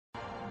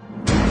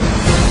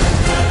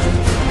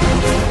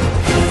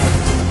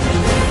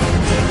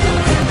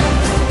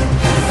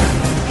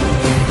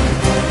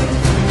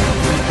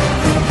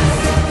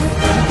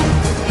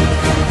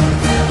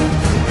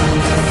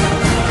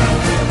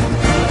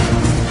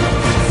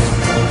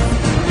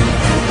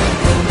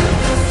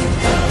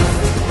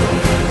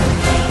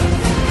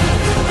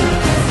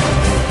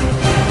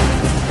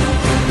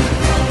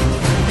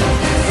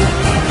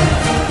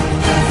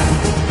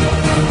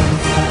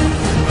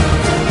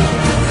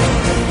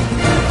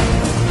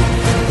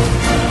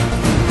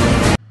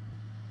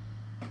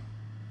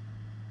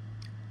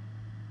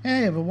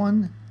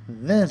everyone,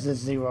 this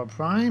is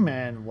ZeroPrime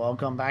and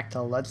welcome back to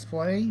Let's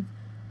Play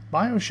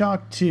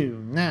Bioshock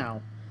 2.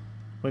 Now,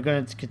 we're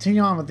going to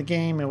continue on with the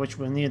game in which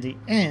we're near the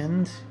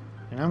end,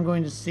 and I'm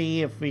going to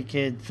see if we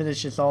could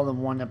finish this all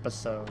in one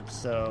episode.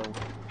 So,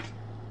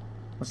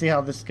 let's see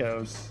how this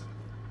goes.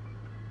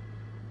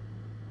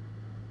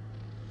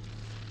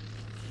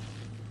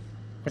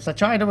 Because I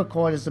tried to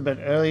record this a bit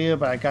earlier,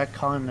 but I got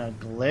caught in a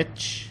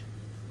glitch.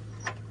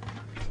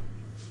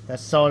 That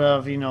sort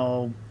of, you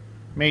know,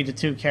 made the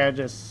two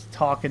characters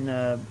talk in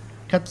the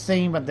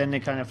cutscene, but then they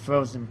kind of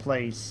froze in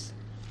place.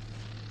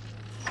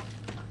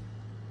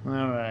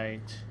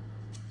 Alright.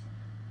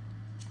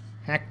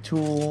 Hack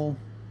tool.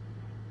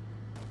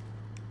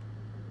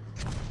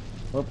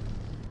 Whoop.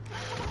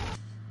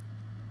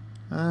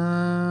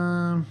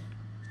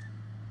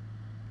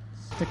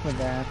 Stick with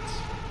that.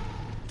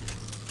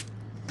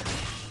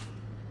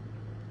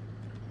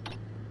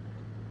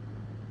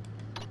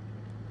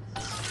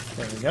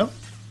 There we go.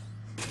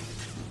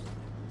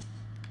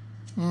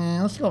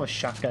 Let's go with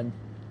shotgun.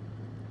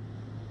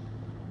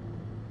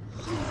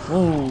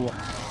 Whoa.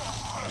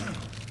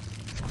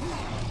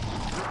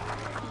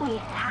 We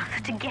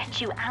have to get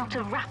you out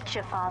of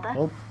Rapture, Father.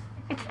 Oh.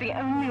 It's the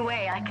only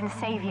way I can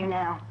save you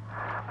now.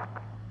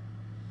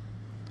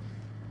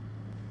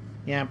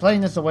 Yeah, I'm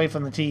playing this away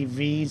from the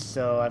TV,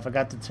 so I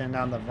forgot to turn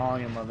down the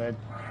volume of it.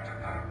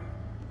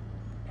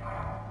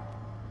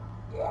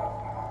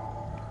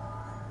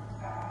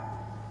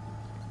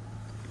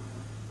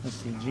 Let's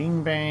see,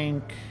 gene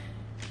bank.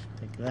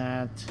 Take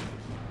that.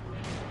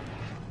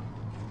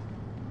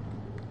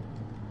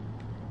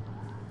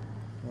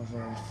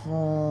 Over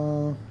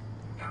full.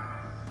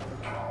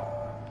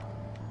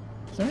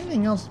 Is there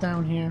anything else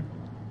down here?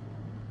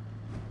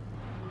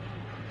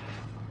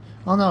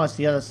 Oh no, it's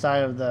the other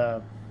side of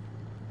the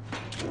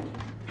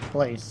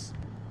place.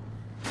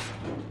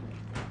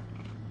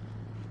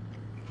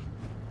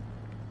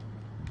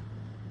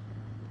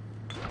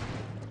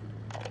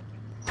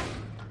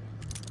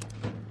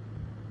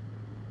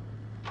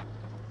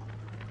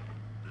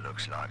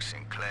 Looks like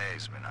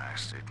Sinclair's been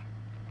ousted.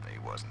 He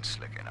wasn't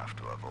slick enough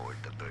to avoid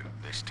the boot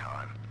this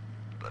time,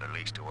 but at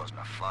least it wasn't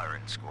a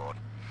firing squad.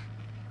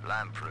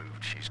 Lamb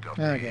proved she's got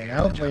okay, the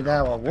hopefully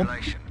that will whoop.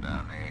 population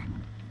down here,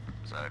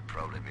 so it'd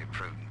probably be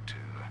prudent to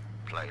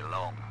play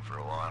along for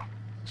a while,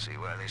 see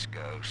where this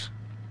goes.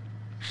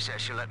 She says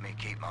she'll let me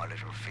keep my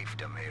little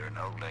fiefdom here in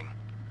holding,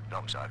 as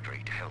long as I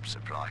agree to help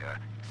supply her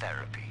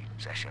therapy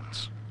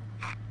sessions.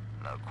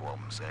 No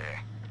qualms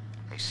there.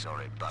 These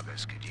sorry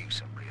buggers could use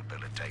some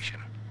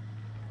rehabilitation.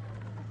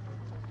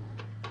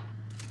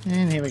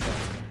 And here we go.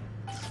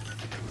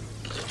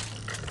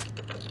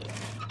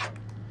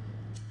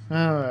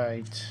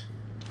 Alright.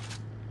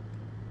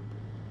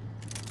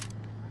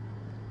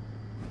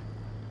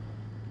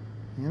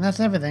 And that's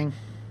everything.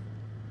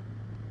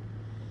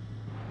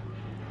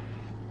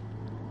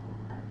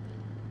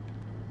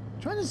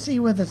 Trying to see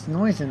where this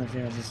noise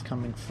interference is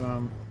coming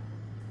from.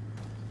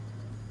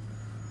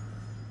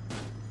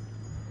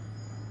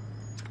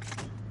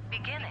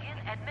 Beginning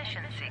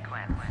admission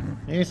sequence.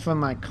 Maybe it's from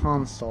my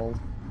console.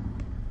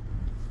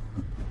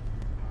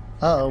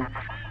 Uh-oh.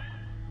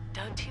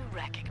 Don't you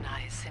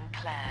recognize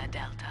Sinclair,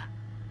 Delta?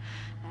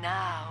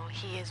 Now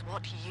he is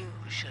what you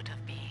should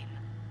have been.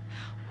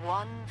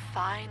 One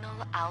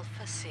final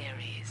Alpha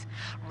series,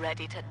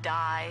 ready to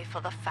die for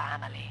the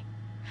family.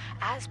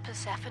 As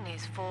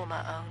Persephone's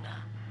former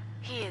owner,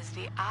 he is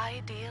the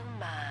ideal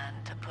man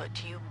to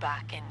put you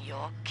back in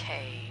your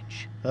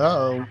cage.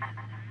 Uh-oh.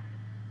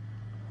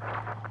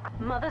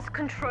 Mother's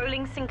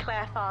controlling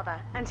Sinclair,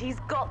 Father, and he's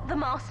got the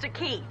master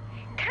key.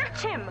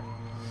 Catch him!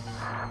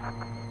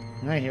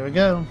 Alright, here we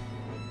go.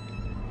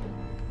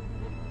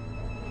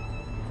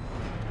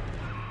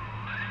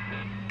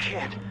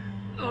 Kid,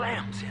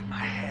 lamb's in my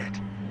head.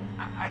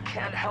 I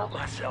can't help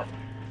myself.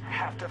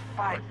 Have to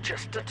fight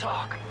just to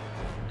talk.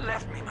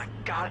 Left me my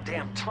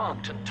goddamn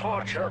tongue to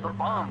torture the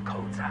bomb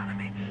codes out of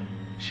me.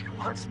 She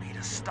wants me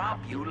to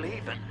stop you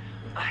leaving.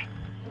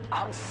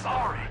 I'm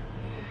sorry.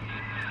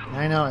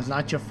 I know, it's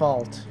not your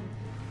fault.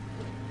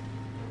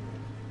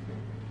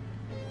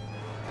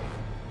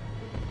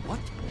 What?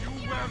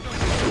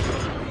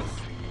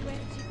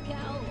 Where'd you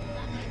go,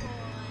 lucky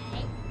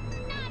boy?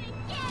 Not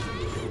again!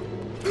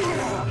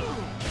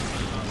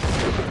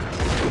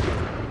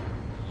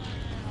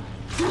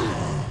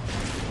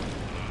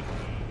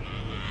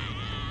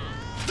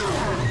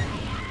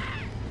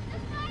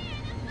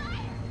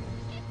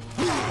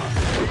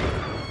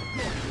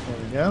 There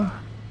we go.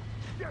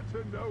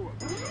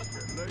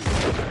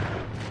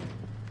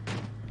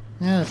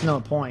 Yeah, there's no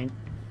point.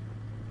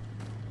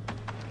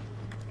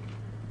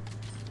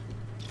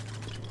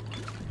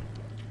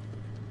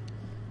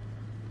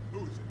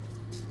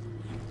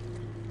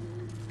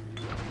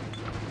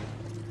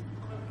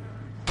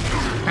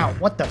 Ow,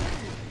 what the?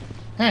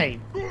 Hey!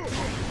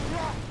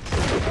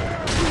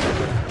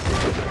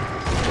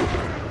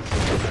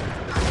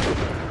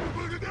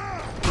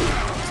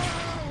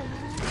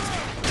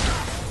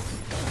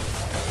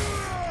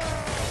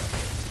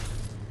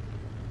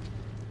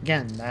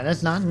 Again, that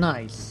is not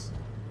nice.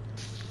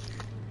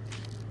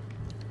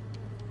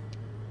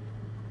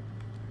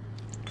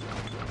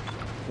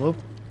 Whoop.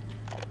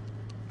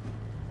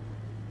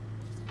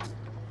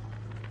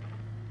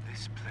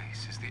 This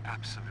place is the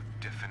absolute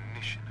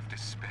definition of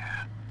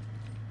despair.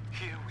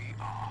 Here we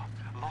are,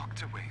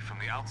 locked away from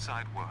the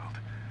outside world,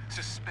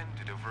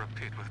 suspended over a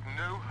pit with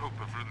no hope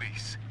of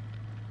release.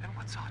 And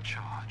what's our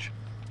charge?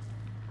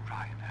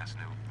 Ryan has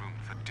no room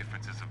for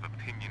differences of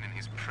opinion in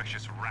his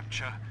precious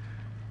rapture.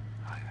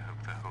 I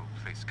hope the whole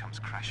place comes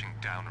crashing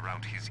down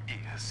around his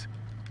ears.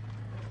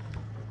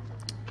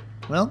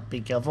 Well, be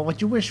careful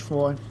what you wish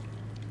for.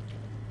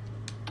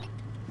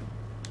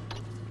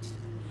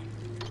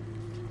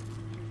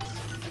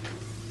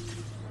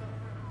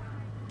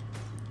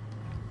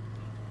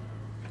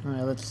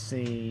 Alright, let's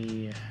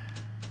see.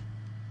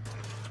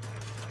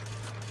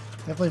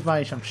 Definitely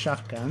buy some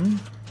shotgun.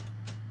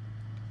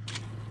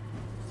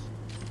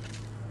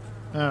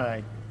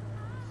 Alright.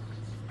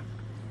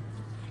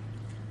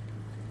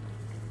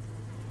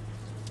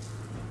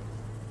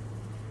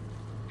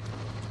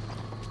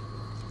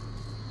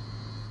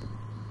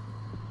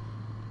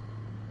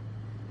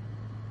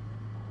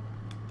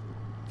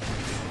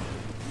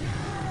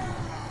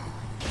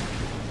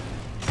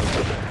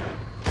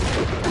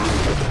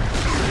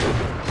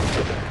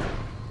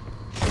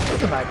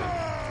 Goodbye.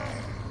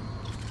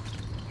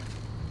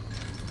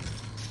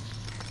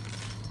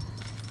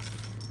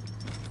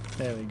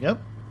 There we go.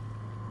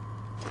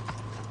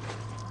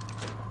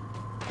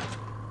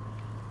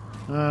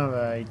 All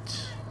right.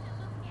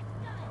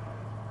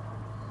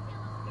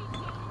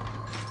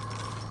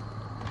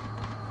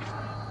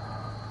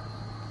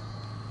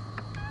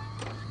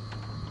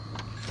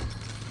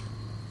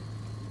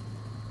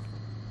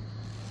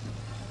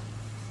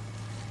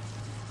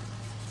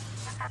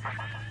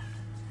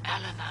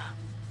 Eleanor,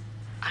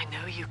 I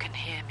know you can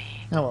hear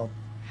me. Oh well.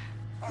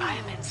 I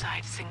am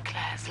inside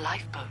Sinclair's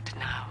lifeboat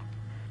now.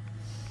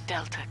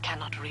 Delta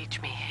cannot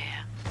reach me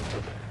here,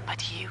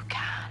 but you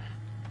can.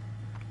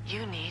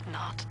 You need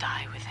not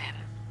die with him.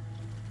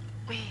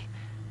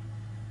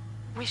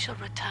 We shall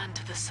return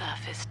to the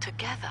surface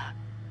together,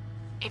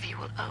 if you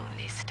will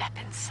only step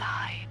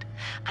inside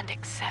and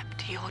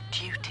accept your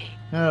duty.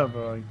 Oh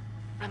boy.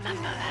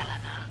 Remember,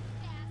 Eleanor,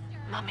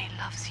 Mummy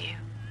loves you.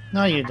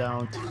 No, you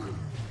don't.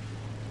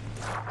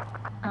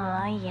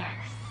 Ah,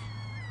 yes.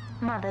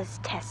 Mother's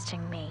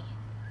testing me.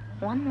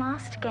 One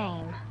last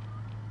game.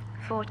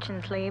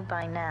 Fortunately,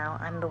 by now,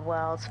 I'm the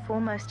world's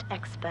foremost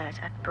expert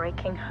at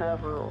breaking her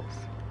rules.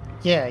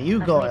 Yeah,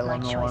 you I've go, made my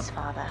Eleanor. choice,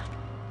 Father.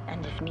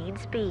 And if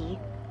needs be,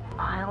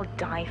 I'll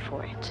die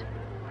for it.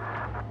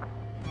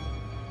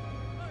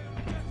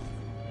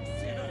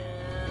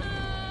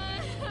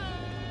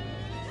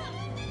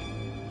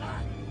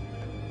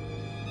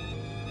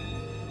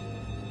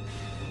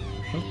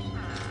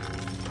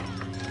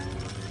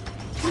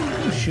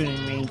 Who's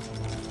shooting me?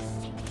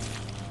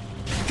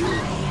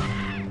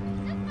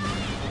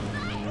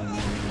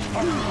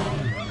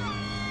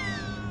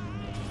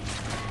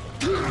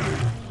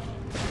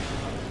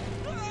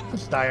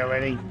 Let's die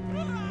already.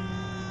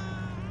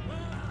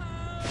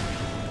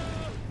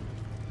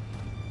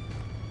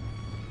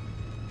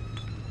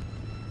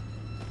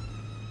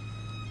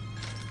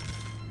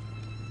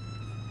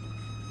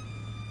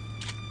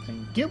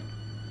 Thank you.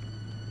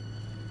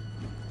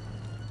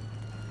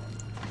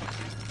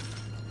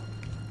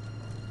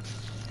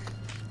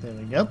 There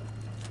we go.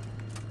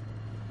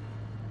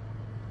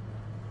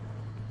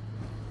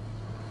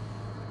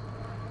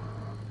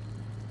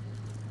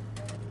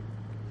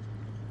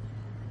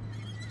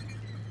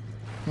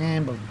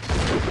 And boom.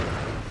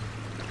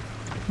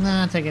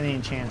 Not taking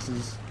any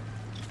chances.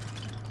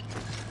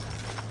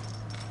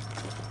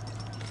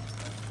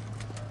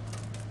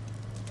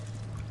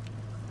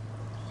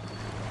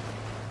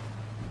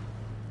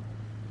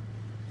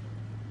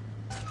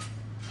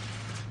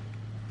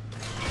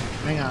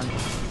 Hang on.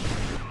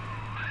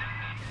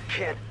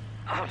 Kid,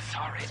 I'm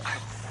sorry.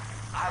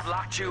 I've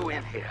locked you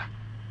in here.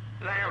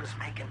 Lamb's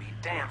making me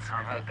dance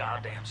on her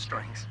goddamn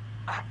strings.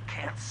 I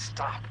can't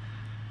stop.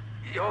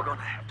 You're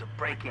gonna have to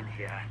break in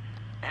here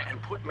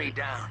and put me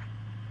down.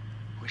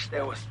 Wish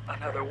there was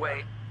another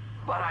way,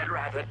 but I'd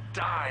rather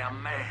die a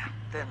man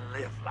than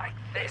live like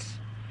this.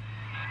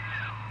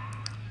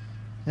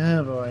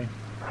 Oh boy.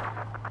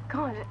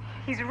 God,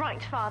 he's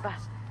right, Father.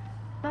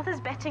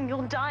 Mother's betting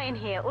you'll die in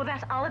here, or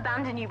that I'll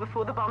abandon you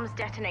before the bombs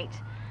detonate.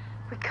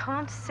 We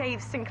can't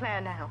save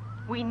Sinclair now.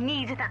 We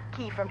need that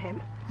key from him.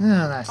 Oh,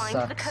 that Find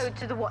sucks. the code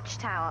to the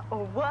watchtower,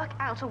 or work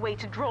out a way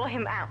to draw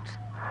him out.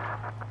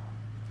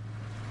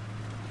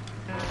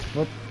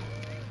 Whoop.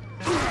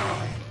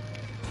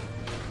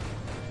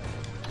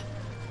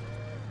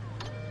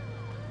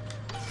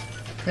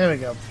 There we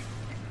go.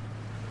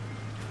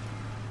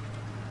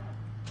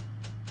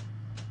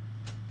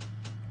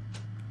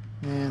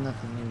 And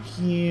nothing new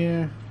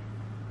here.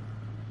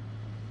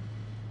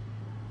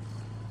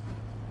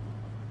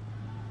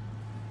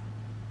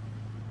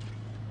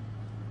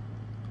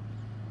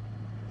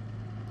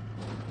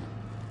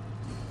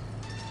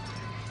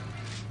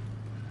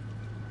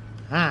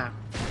 Ah.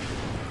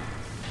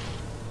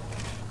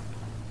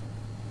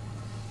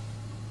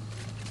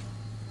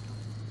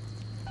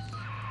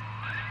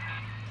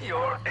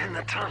 You're in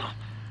the tunnel.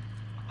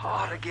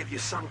 Ought to give you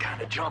some kind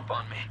of jump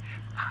on me.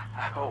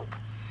 I hope.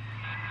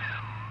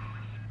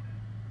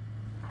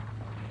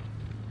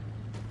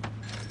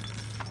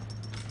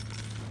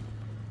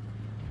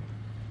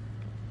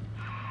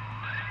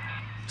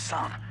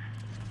 Son,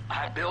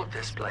 I built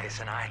this place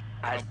and I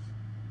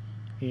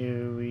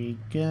Here we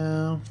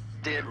go.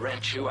 did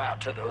rent you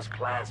out to those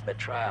plasmid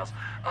trials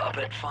up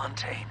at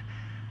Fontaine.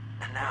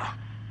 And now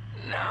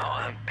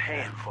I'm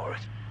paying for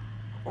it.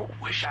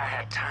 Wish I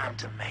had time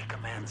to make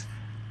amends.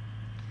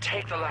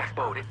 Take the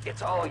lifeboat.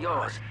 It's all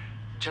yours.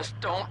 Just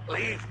don't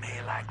leave me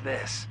like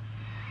this.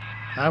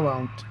 I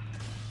won't.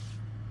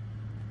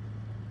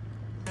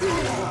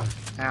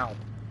 Ow.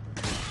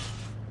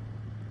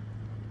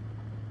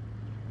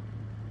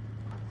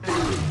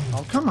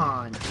 Oh, come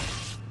on.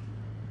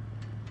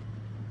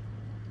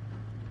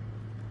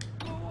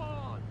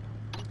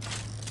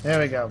 There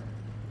we go.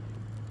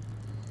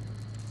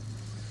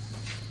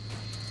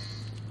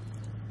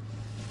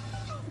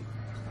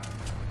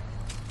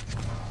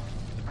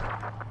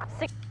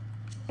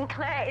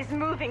 Sinclair is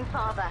moving,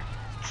 Father.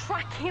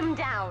 Track him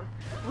down.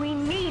 We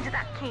need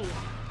that key.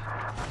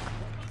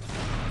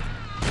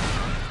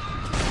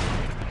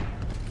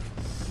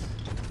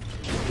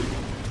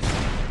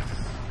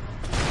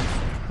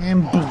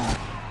 And boom.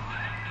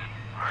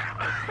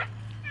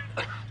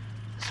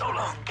 So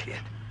long, kid.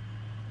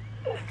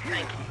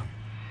 Thank you.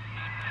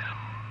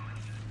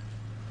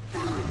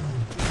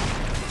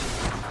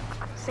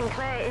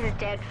 Sinclair is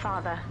dead,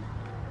 Father.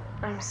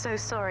 I'm so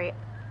sorry.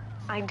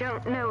 I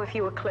don't know if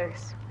you were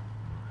close.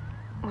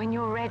 When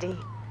you're ready,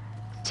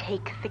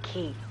 take the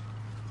key.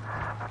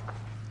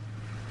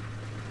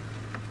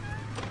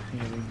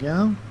 Here we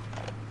go.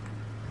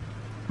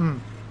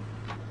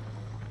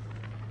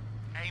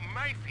 Hey,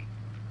 Murphy,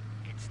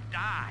 it's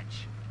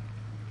Dodge.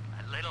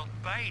 A little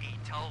birdie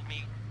told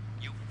me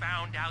you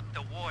found out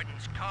the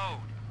warden's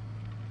code.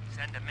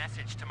 Send a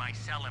message to my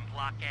cell in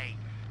Block A,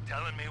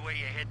 telling me where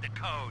you hid the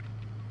code,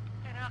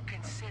 and I'll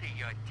consider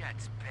your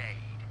debts paid.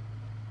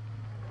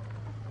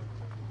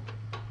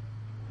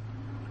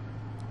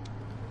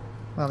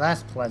 Well,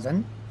 that's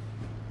pleasant.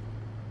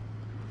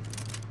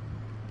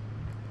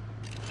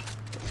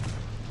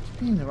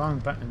 Hitting the wrong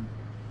button.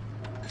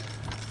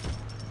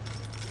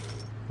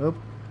 Oop.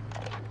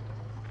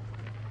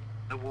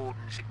 The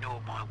warden's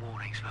ignored my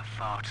warnings for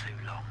far too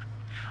long.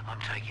 I'm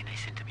taking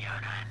this into my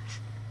own hands.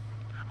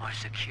 I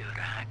secured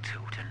a hack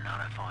tool to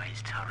nullify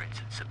his turrets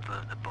and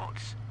subvert the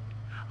bots.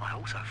 I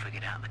also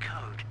figured out the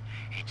code.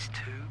 It's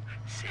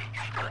 2-6.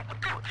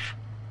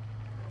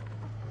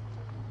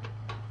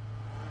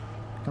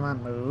 Come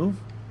on, move.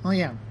 Oh,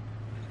 yeah.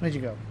 Where'd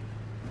you go?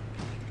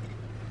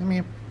 Come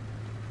here.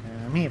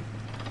 Come here.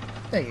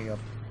 There you go.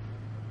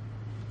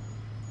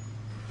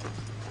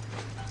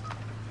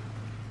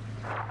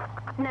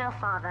 Now,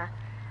 Father,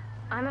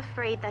 I'm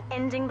afraid that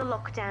ending the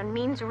lockdown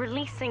means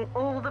releasing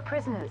all the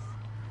prisoners.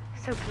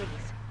 So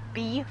please,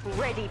 be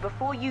ready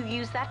before you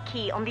use that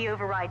key on the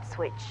override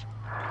switch.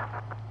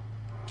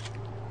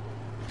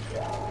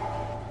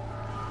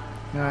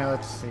 Alright,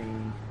 let's see.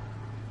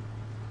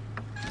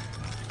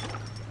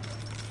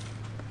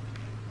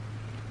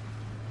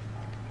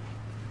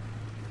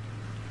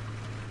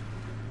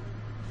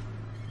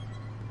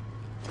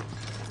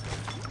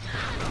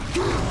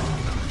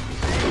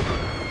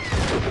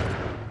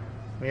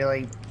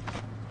 Really?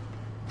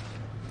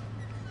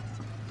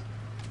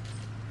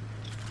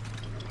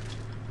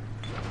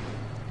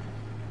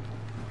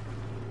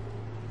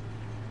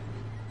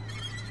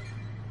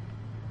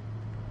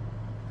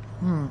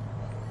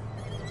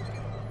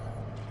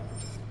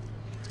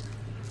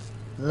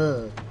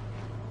 Ugh.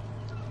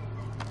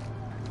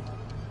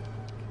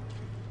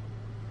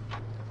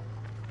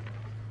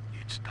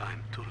 It's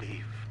time to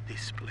leave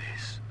this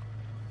place.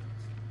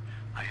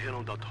 I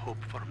held out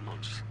hope for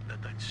months that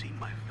I'd see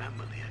my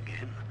family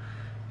again,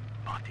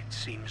 but it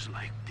seems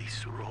like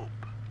this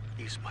rope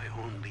is my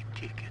only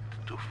ticket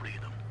to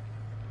freedom.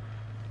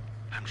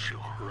 I'm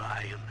sure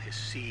Ryan has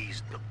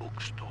seized the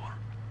bookstore.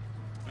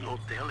 No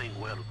telling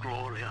where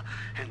Gloria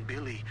and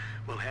Billy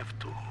will have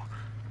to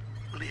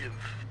live.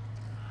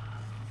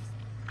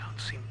 Can't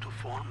seem to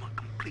form a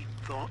complete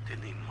thought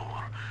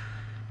anymore.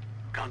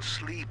 Can't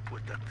sleep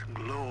with that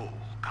glow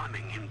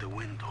coming in the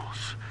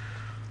windows.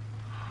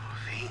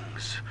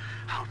 Things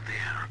out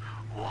there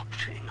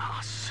watching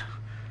us.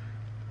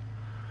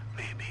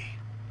 Maybe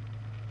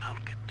I'll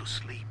get to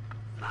sleep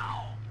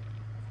now.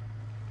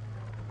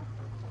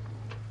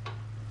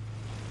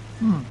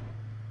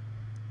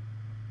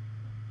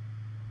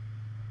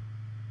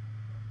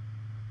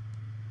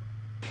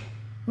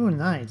 Oh,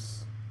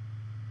 nice.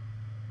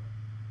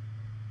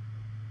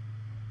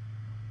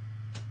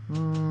 What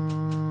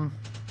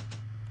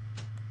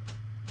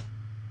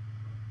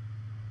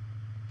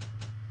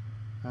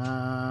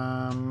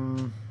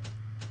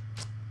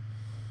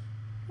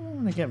do I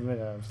want to get rid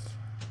of?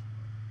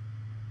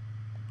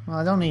 Well,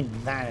 I don't need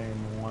that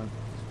anymore.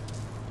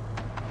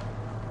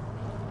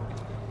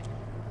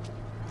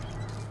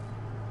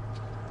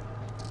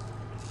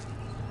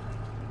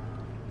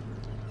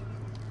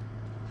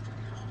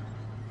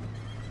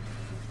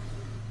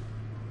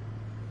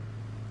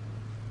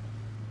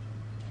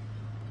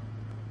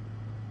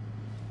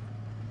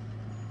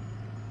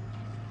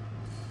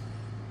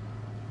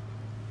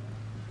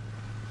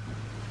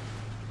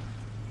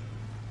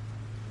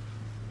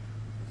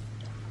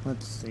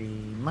 Let's see.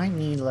 Might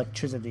need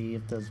electricity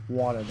if there's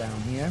water down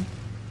here.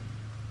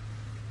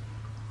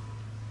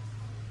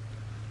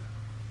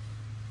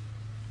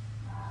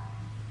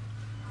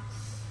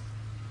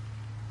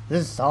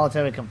 This is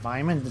solitary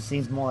confinement. This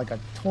seems more like a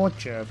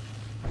torture.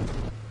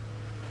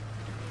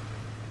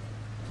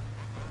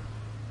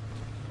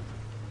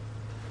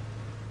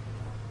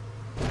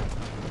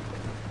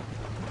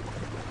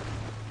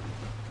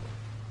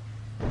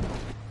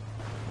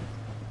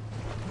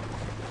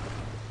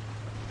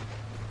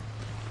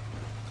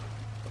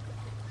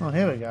 Oh,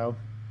 here we go.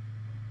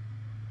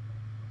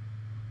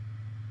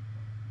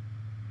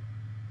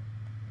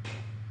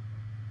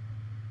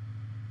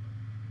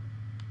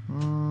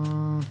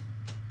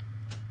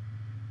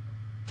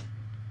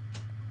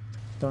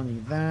 Don't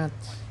need that.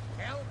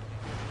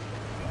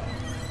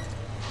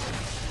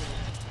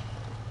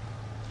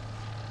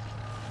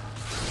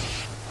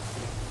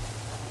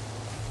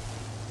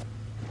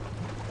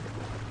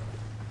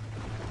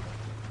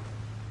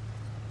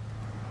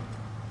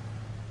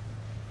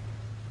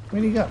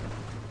 Where'd he go?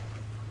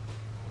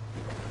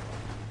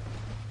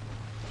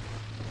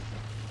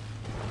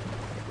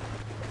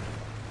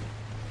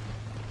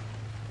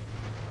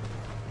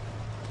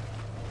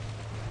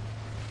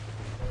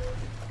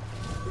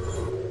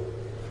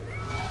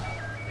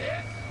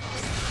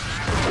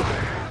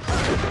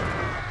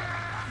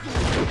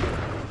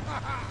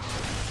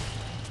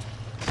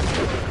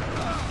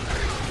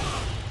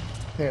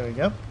 There we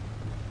go.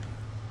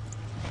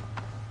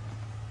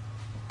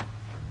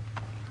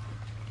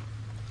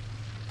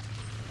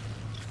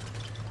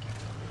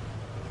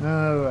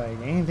 Alright,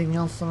 anything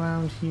else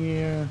around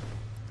here?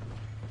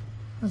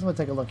 Let's go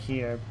take a look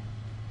here.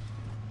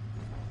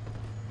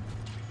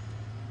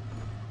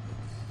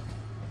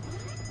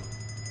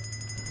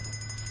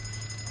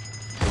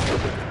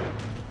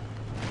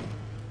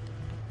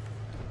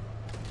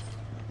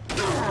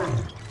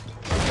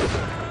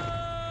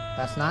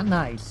 That's not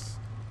nice.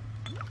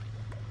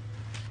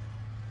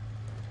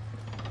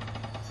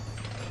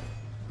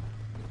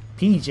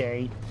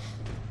 PJ.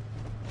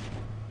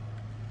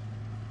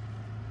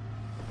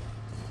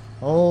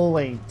 Oh,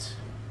 wait.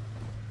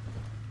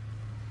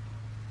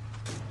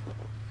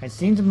 I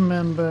seem to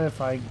remember if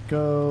I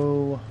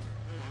go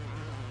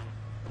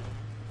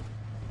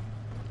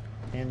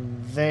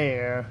in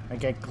there, I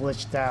get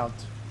glitched out.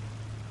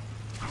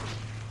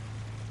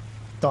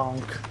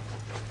 Donk.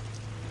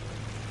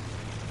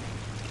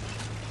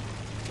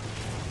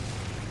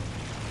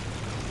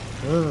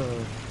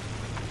 Ugh.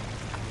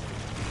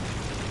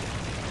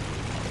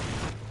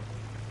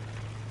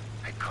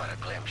 I caught a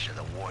glimpse of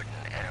the warden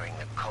entering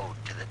the code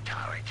to the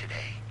tower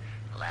today.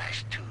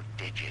 Last two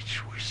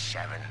digits were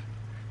 7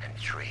 and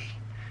 3.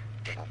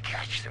 Didn't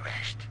catch the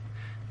rest.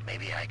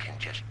 Maybe I can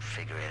just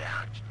figure it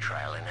out,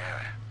 trial and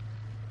error.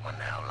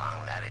 Wonder how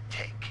long that'd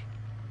take.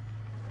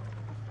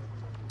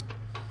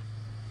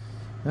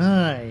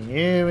 Alright,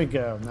 here we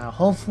go. Now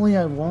hopefully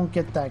I won't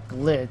get that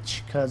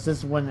glitch, because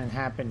this wouldn't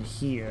happen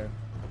here.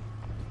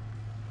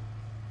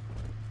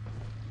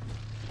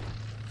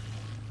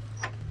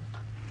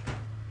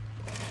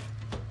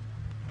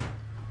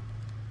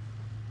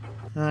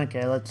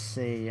 Okay, let's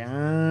see. Yeah,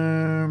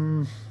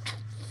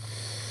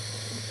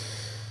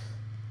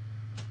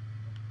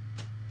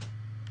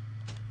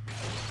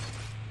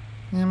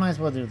 might as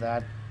well do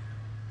that.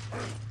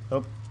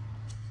 Oh.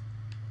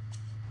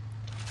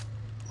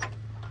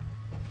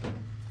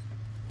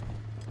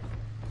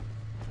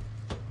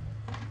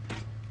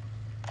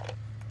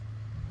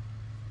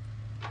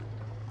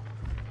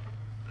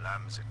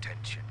 Lamb's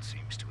attention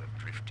seems to have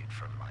drifted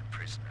from my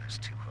prisoners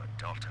to her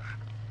daughter.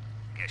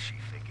 Guess she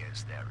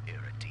figures they're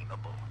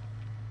irredeemable.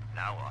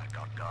 Now I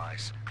got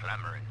guys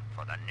clamoring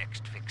for the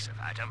next fix of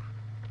Adam,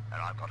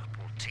 and I've got to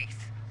pull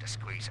teeth to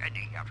squeeze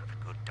any out of the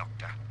good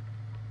doctor.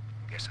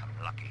 Guess I'm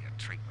lucky her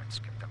treatments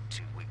kept them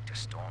too weak to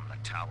storm the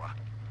tower,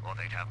 or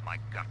they'd have my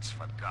guts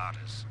for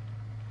garters.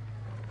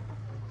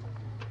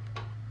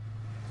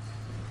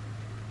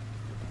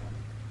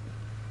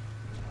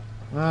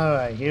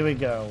 Alright, here we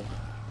go.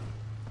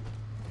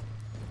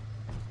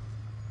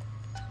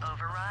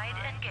 Override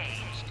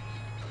engaged.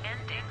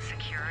 Ending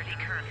security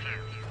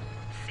curfew.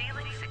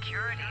 Sealing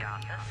security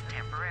office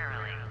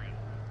temporarily.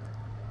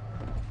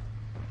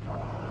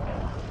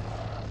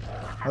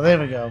 Oh, there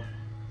we go.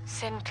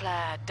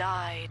 Sinclair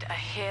died a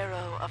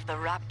hero of the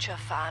Rapture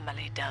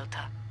family,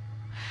 Delta.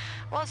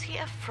 Was he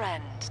a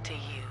friend to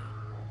you,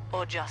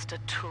 or just a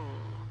tool?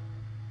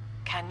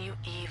 Can you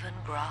even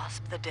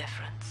grasp the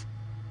difference?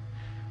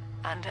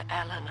 And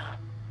Eleanor,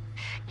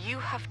 you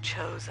have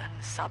chosen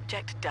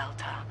Subject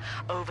Delta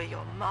over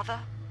your mother,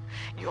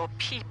 your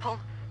people,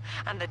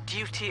 and the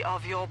duty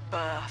of your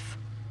birth.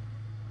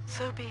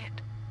 So be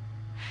it.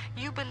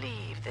 You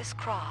believe this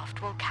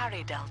craft will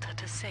carry Delta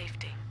to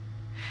safety,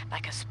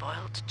 like a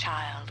spoilt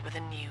child with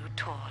a new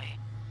toy.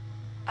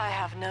 I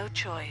have no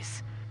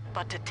choice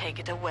but to take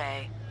it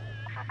away.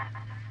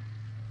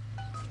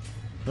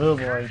 Oh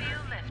boy. Curfew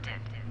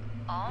lifted.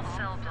 All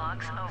cell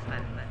blocks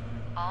open.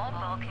 All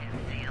bulkhead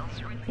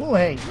seals released. Oh,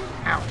 hey.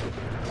 Ow.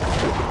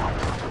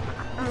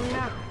 Oh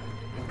no.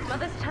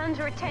 Mother's turned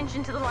her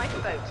attention to the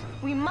lifeboat.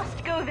 We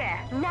must go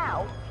there,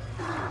 now!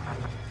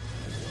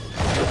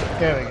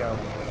 There we go.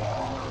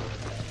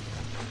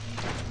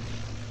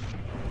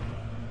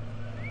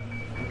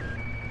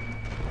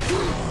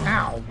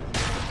 Ow!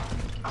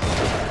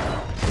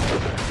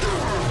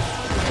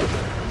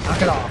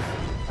 Knock it off.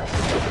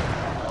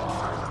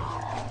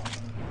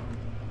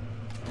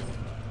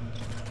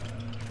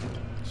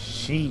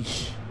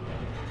 Sheesh.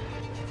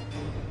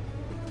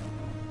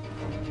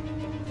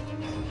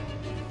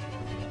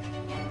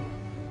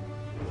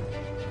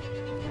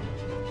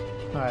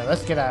 Alright,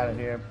 let's get out of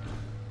here.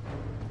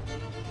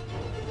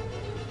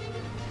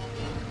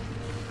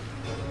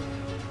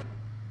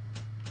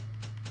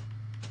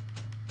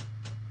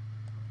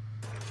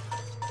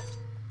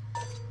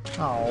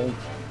 Oh.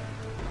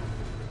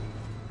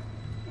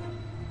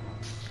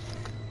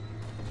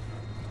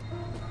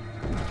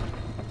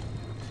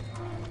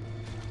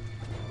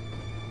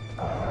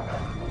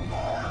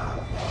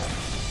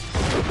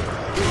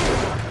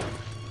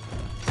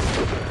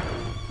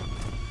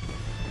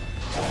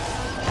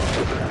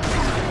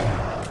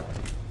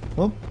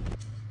 Whoop.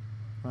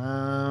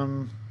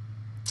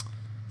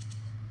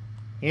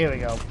 Here we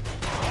go.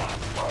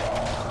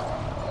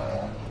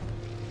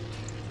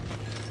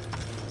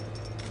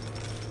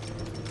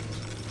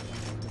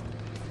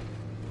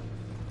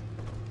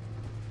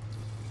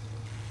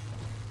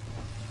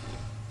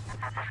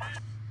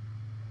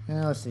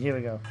 Let's see, here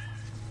we go.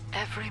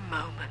 Every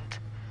moment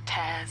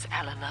tears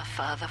Eleanor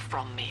further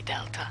from me,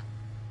 Delta.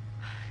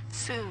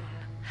 Soon,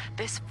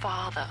 this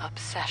father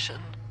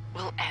obsession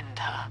will end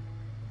her.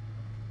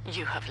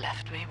 You have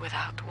left me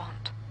without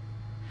want.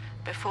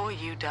 Before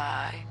you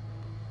die,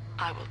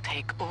 I will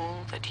take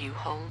all that you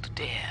hold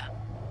dear.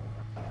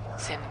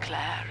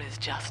 Sinclair is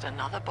just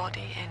another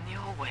body in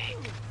your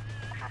wake.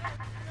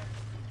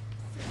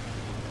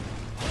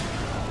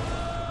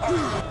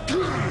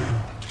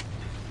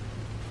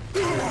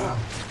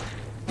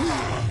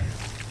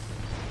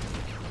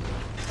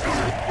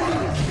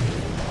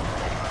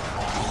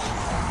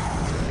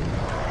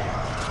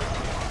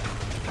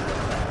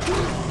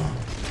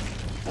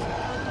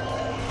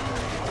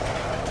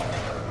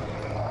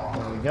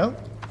 There we go.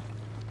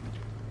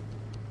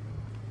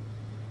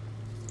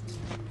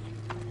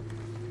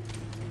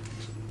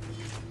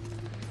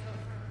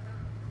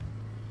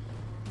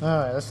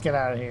 Alright, let's get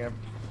out of here.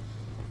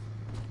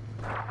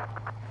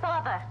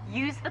 Father,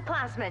 use the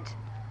plasmid.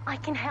 I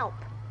can help.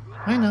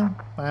 I know,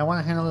 but I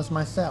want to handle this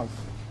myself.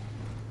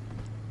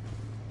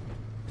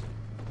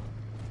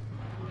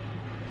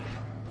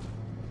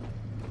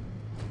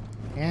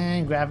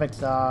 And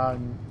graphics are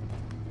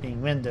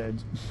being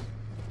rendered.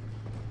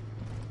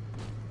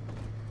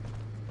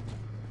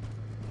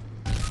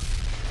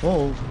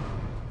 Whoa.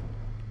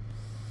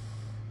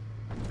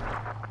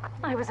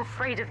 I was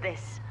afraid of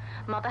this.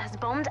 Mother has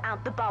bombed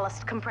out the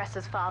ballast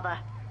compressors, Father.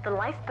 The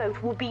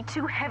lifeboat will be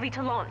too heavy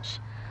to launch.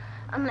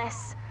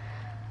 Unless...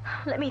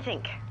 let me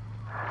think.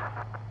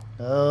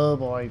 Oh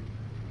boy.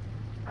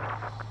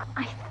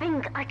 I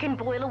think I can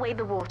boil away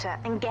the water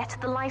and get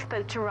the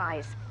lifeboat to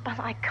rise, but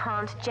I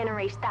can't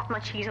generate that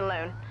much heat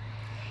alone.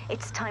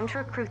 It's time to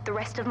recruit the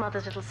rest of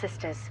Mother's little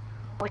sisters.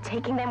 We're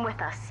taking them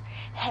with us.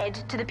 Head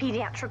to the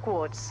pediatric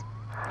wards.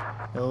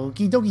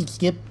 Okie dokie,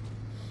 Skip.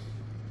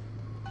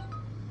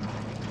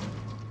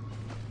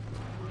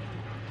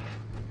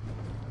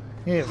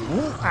 Here,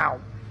 whoa, ow.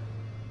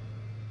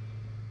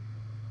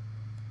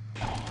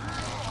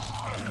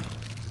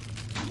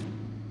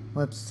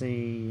 Let's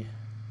see.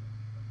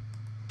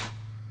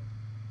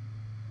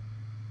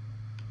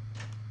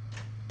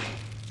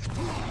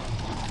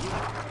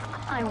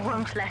 I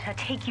won't let her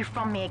take you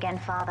from me again,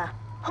 Father.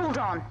 Hold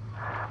on.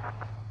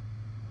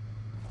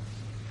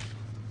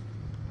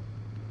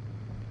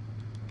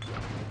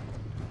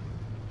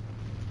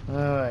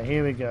 Alright,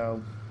 here we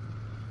go.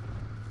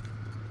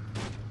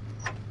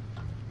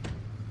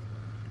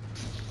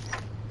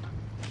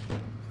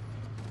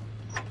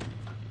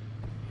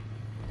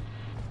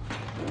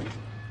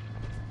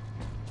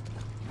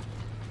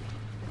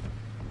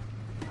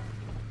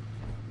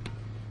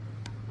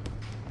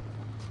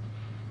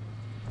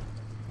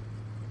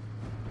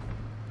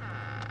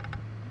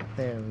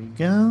 There we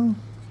go.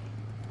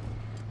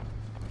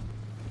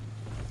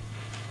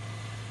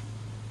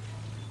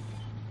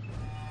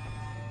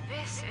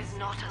 This is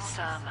not a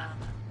sermon.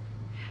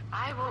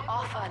 I will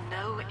offer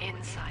no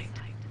insight.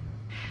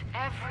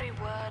 Every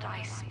word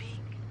I speak,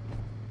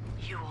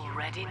 you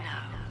already know.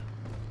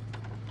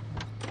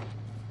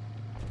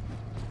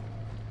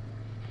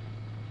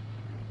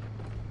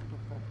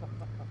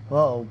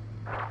 Whoa.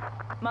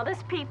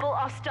 Mother's people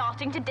are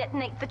starting to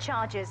detonate the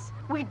charges.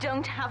 We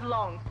don't have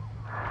long.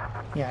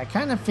 Yeah, I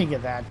kind of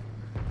figured that.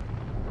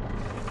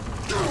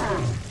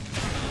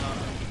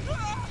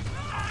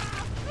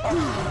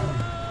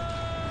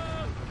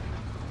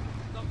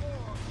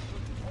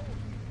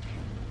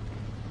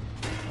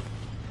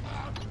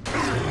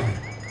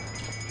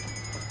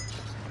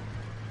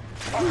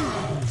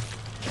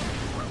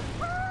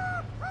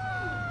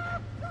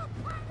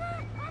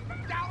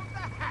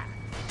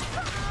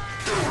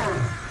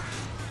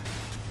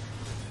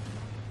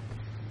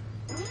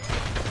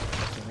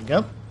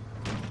 go.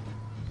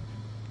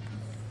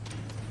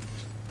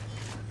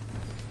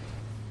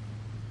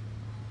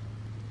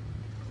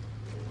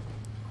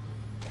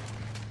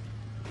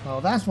 Oh,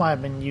 that's why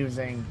I've been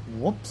using.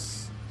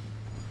 Whoops.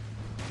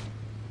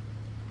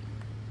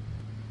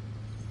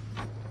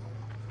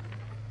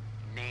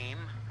 Name?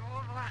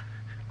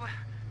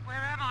 Where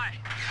am I?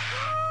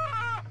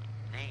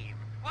 Name?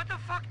 What the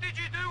fuck did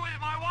you do with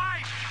my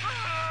wife?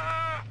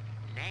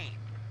 Name?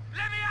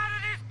 Let me out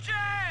of this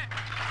chair!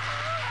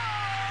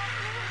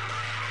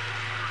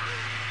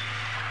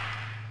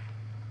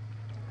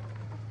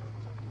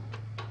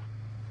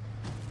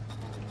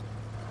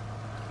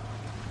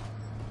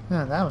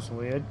 Yeah, that was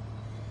weird.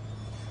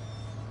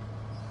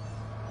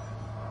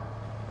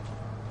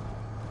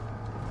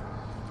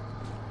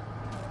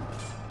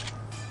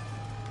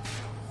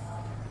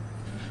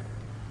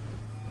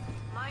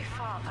 My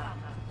father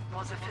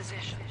was a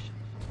physician.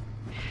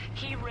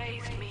 He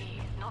raised me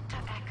not to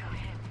echo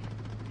him,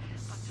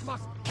 but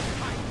to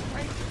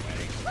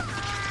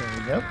There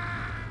we go.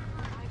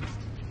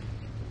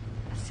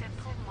 a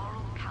simple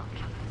moral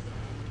calculus.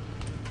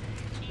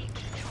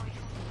 Each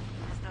choice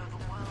as though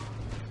the world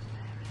was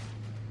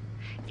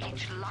therein.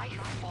 Each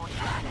life or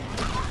death.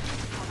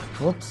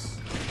 Whoops.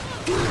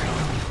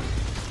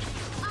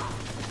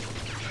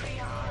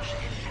 Triage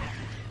in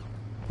error.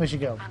 Where'd she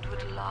go? And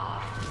would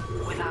laugh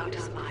without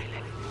smiling.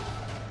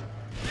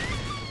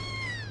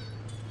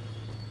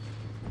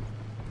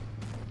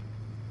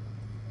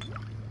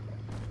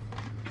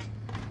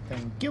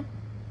 Thank you.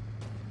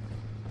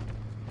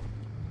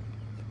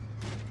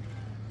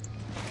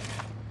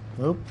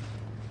 Oop.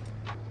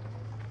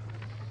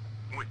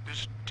 With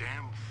this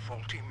damn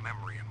faulty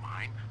memory of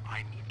mine,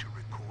 I need to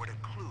record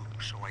a clue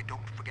so I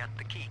don't forget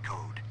the key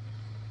code.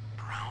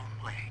 Brown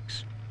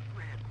legs,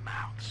 red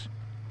mouths,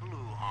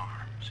 blue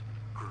arms,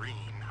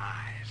 green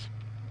eyes.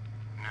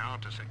 Now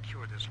to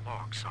secure this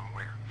log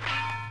somewhere.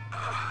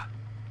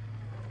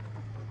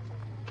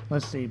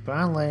 Let's see.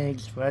 Brown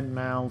legs, red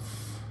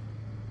mouth.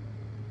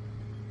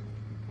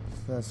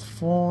 So that's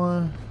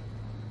 4,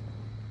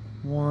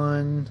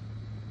 1.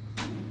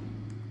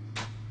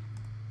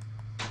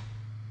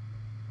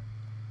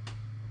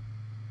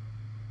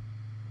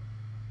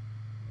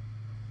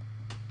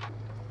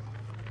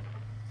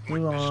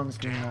 Blue arms,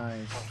 green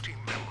eyes. Faulty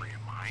memory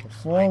of mine. So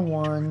 4,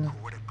 1.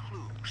 Record a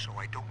clue so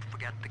I don't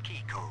forget the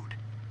key code.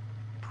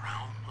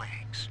 Brown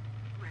legs,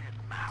 red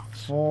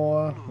mouths.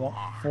 4, blue 1,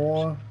 arms,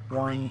 4, 1,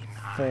 green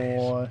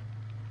 4. eyes.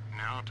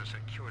 Now to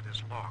secure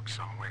this log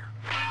somewhere.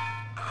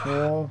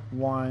 4,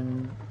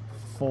 1,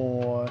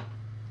 4,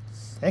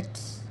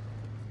 6.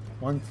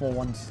 1, 4,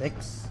 1,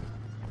 6.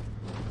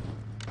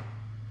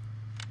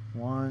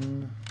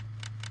 1,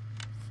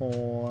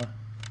 4.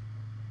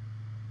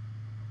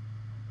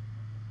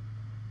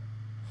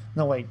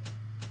 No, wait.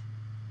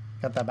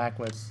 Got that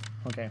backwards.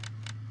 Okay.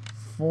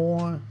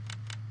 4,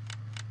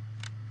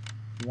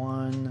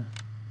 1,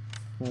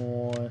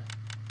 4.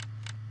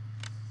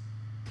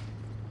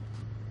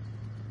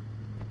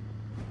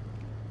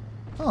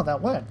 Oh,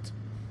 that worked.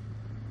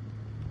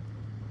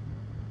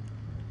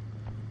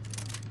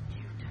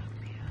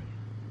 Utopia.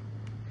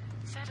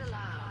 Said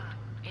aloud,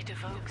 it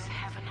evokes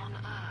heaven on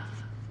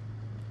earth.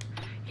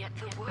 Yet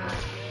the word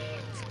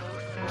means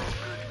both a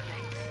good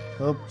place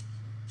Oop.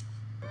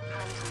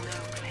 and no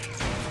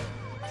place.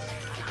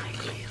 An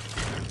ideal,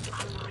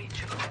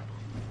 unreachable.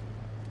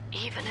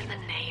 Even in the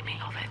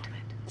naming of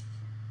it,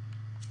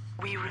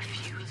 we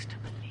refuse to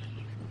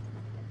believe.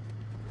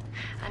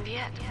 And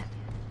yet,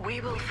 we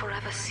will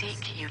forever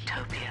seek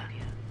utopia,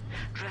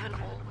 driven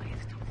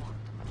always to want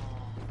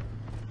more,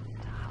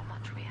 to how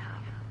much we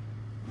have.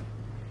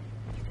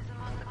 It is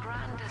among the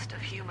grandest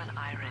of human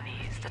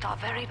ironies that our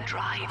very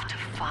drive to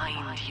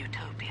find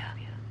utopia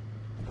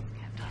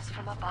kept us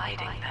from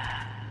abiding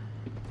there.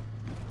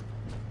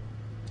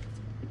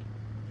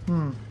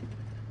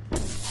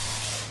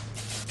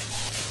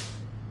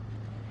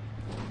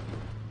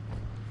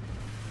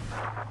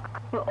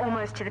 We're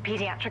almost to the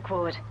pediatric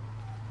ward.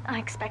 I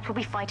expect we'll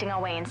be fighting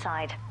our way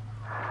inside.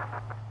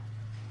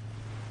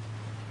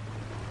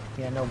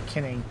 Yeah, no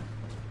kidding.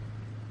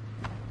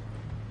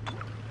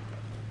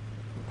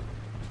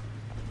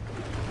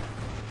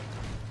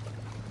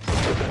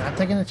 Not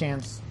taking a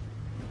chance.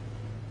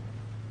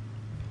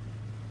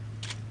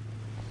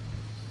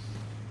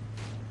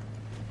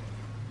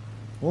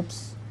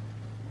 Whoops.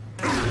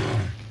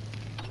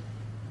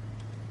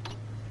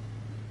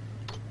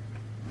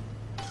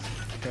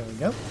 There we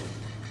go.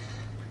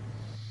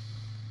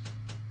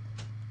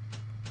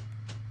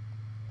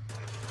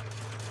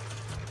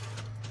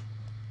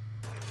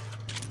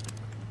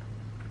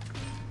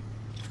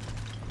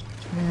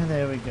 And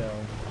there we go.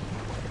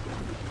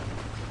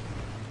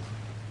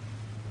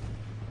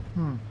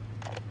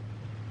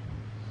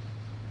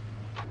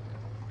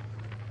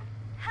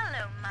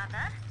 Hello,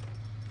 Mother.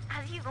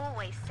 As you've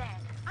always said,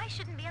 I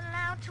shouldn't be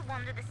allowed to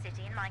wander the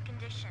city in my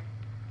condition.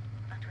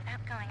 But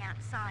without going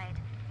outside,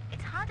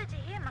 it's harder to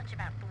hear much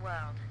about the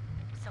world,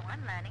 so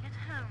I'm learning at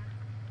home.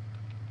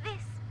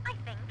 This, I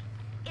think,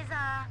 is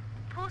our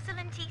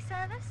porcelain tea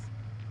service.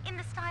 in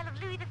the style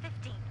of Louis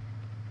XV.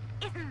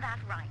 Isn't that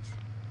right?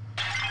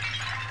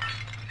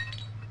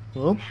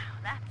 Whoop. Now,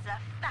 that's a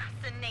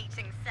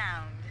fascinating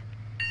sound.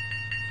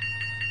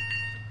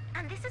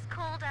 And this is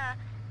called a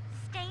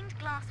stained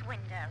glass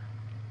window,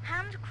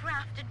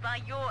 handcrafted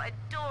by your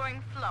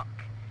adoring flock.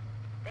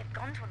 They've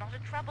gone to a lot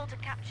of trouble to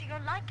capture your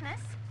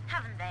likeness,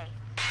 haven't they?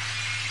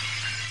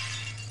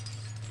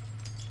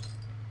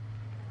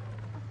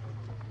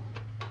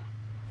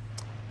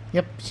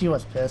 Yep, she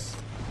was pissed.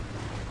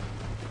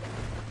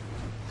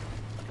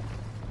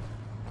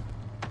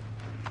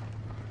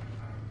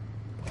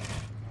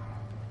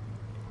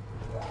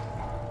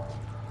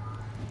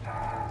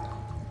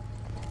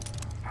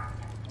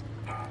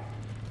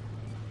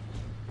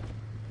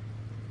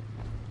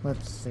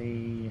 Let's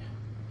see.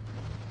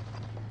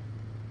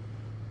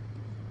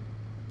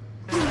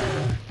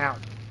 Ow.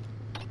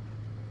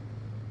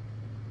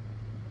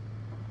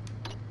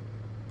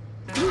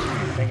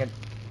 Dang it.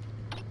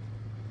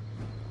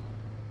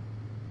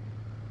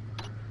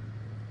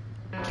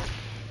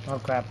 Oh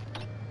crap.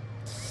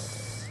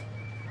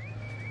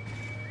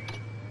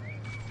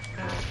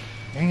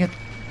 Dang it.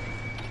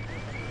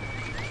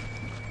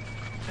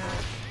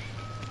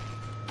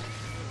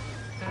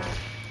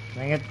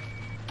 Dang it.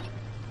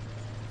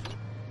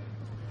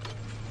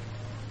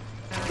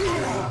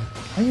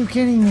 Are you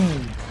kidding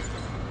me?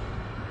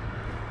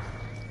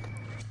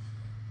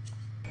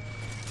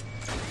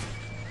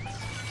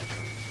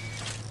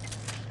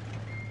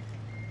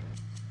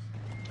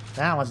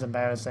 That was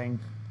embarrassing.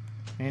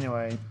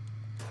 Anyway.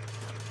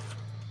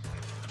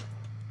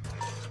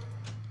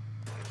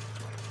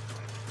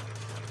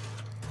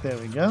 There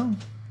we go.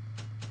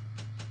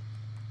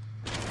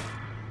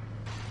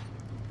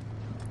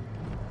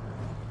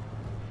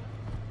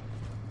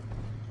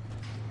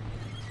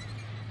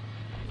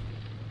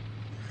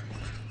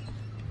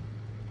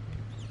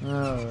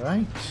 All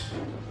right.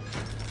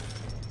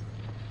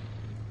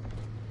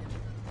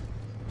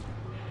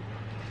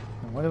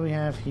 And what do we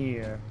have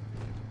here?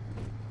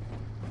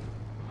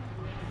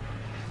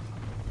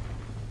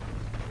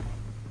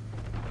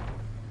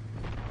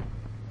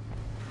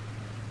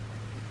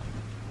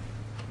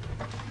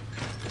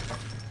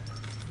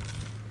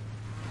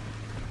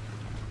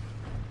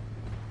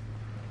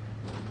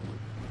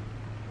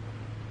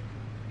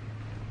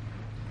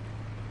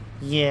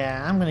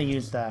 Yeah, I'm gonna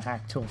use the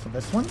hack tool for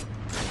this one.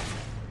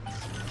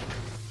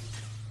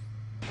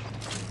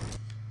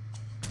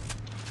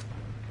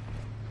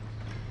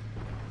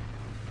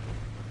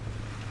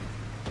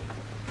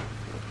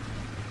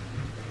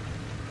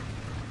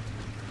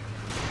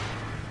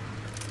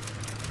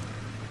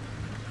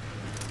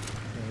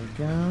 There we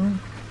go.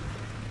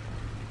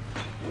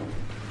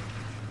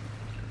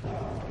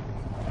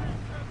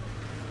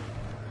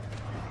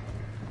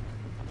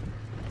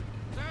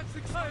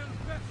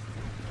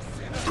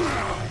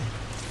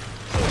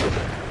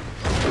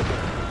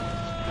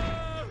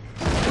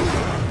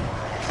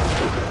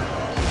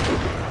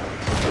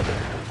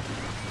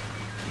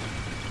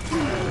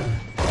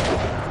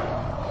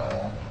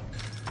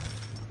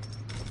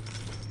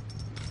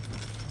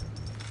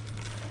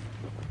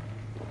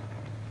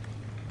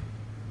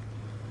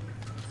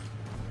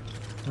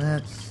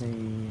 Let's see.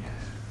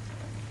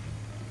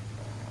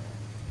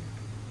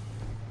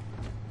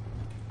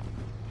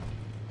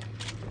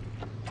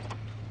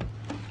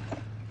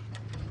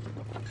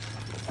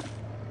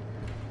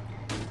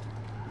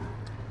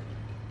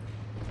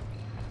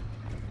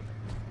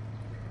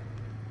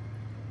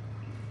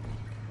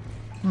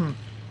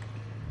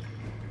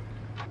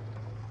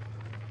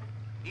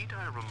 Need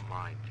I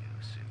remind you,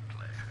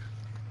 Sinclair,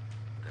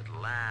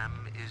 that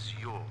Lamb is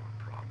your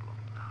problem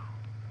now.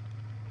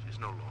 She's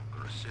no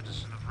longer a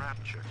citizen of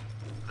Rapture.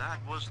 That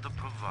was the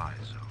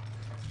proviso.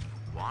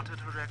 You wanted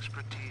her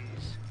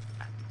expertise,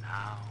 and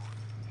now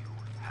you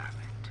have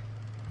it.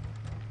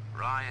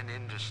 Ryan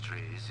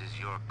Industries is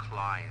your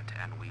client,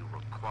 and we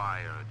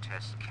require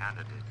test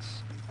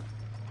candidates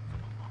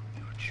among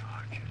your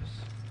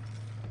charges.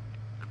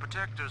 The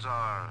protectors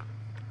are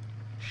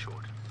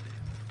short-lived.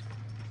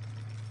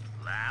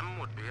 Lamb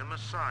would be a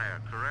messiah,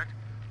 correct?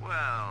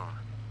 Well,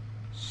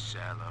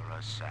 sell her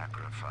a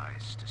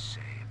sacrifice to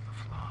save the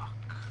flock.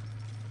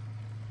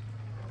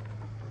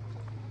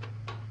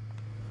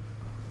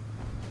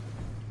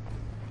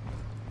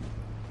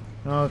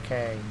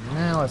 Okay,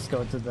 now let's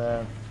go to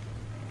the...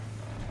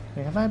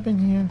 Wait, have I been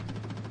here?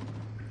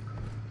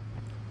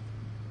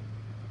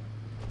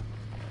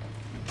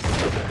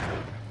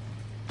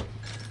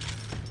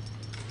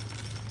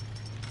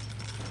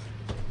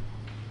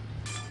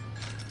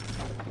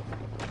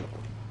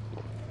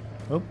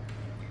 Oh.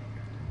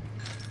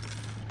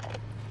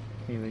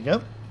 Here we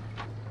go.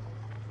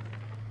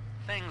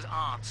 Things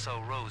aren't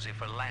so rosy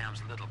for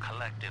Lamb's little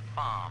collective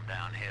farm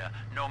down here,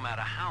 no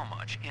matter how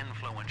much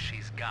influence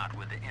she's got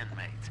with the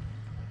inmates.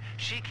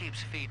 She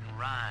keeps feeding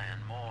Ryan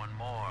more and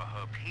more of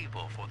her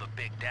people for the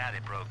Big Daddy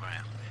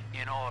program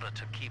in order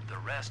to keep the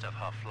rest of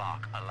her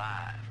flock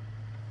alive.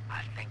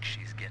 I think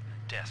she's getting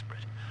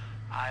desperate.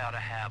 I ought to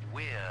have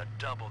Weir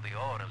double the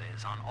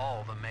orderlies on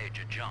all the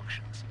major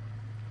junctions.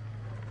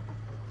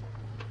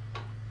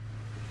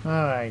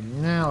 Alright,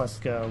 now let's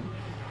go.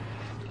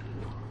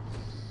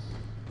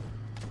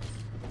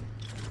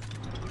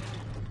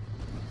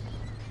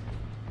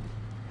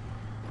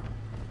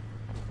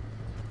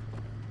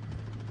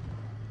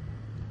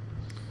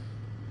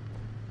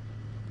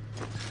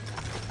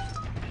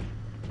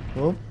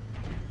 Whoop.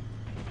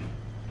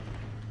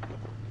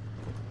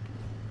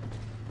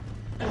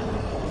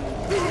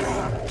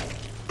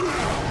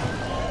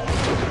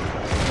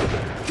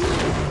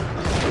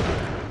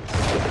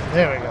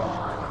 There we go.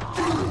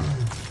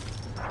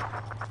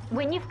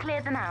 When you've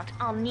cleared them out,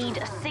 I'll need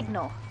a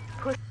signal.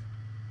 Push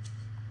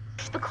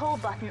the call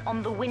button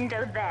on the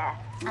window there,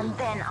 and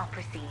then I'll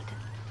proceed.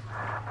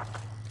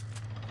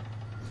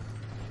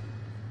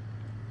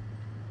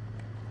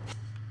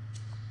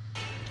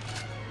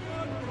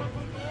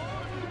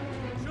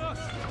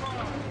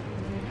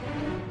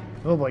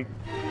 Oh boy.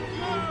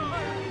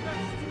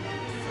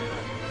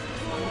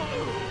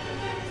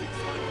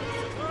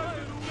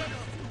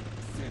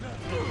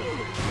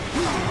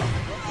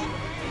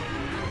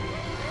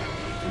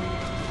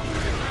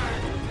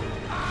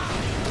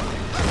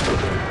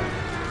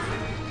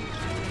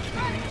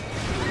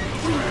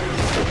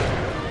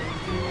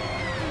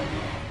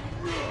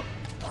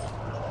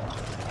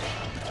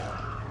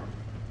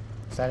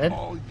 Is that it?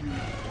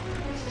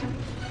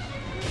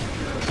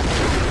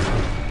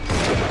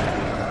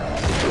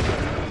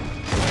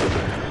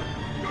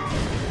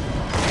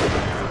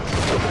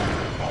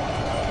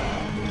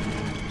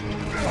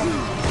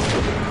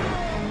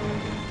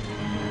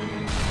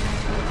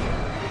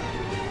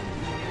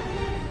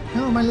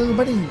 No, my little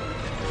buddy.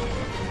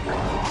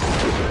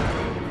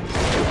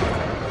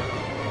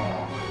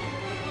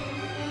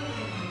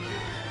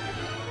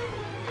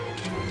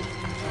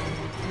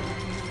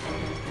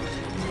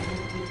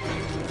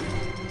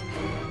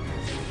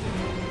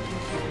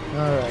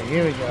 Alright,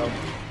 here we go.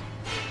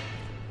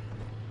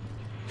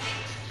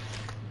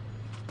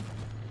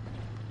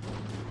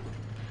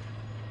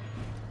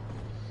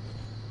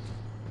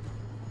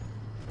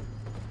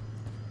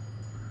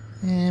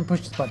 And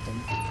push this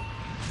button.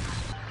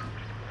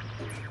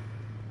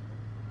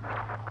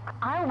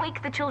 I'll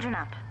wake the children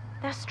up.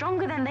 They're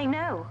stronger than they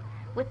know.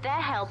 With their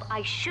help,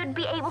 I should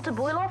be able to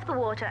boil off the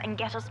water and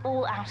get us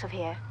all out of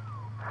here.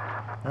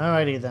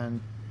 Alrighty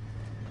then.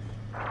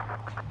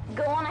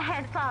 Go on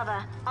ahead,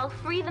 Father. I'll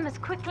free them as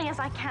quickly as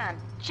I can,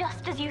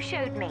 just as you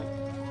showed me.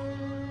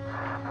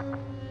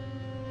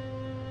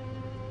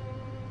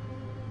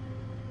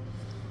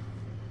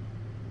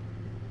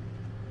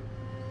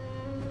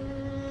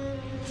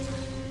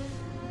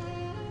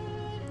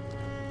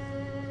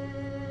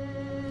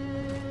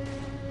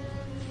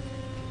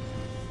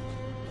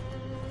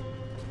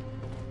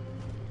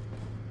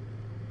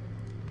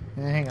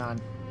 Hang on.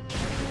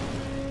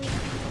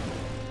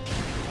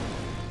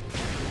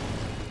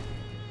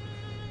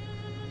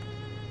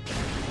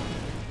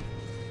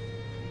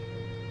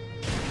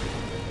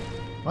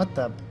 What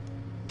the?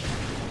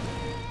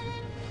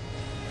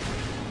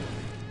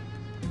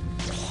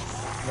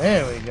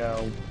 There we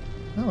go.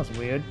 That was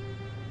weird.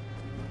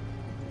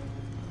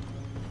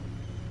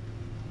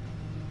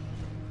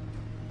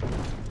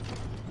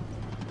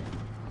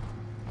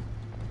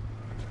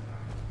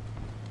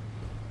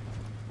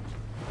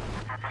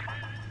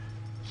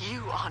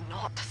 You are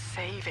not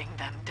saving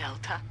them,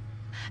 Delta.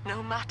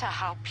 No matter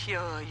how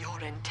pure your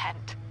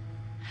intent.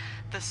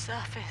 The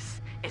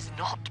surface is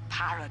not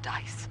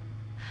paradise,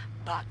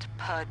 but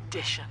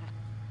perdition.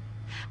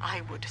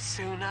 I would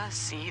sooner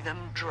see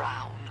them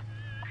drown.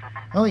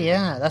 Oh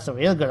yeah, that's a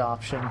real good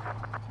option.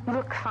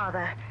 Look,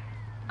 Father,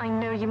 I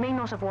know you may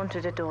not have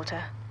wanted a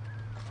daughter,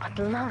 but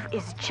love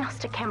is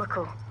just a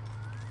chemical.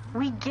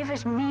 We give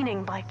it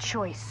meaning by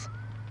choice.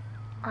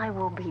 I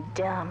will be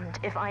damned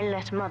if I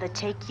let Mother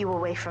take you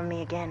away from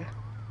me again.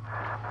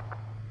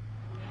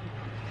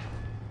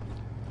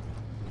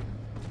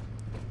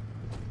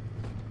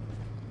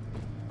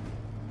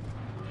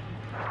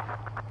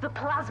 The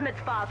plasmid,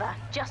 Father.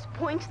 Just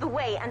point the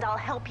way and I'll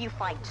help you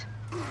fight.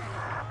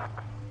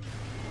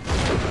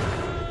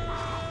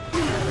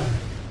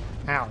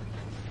 Ow.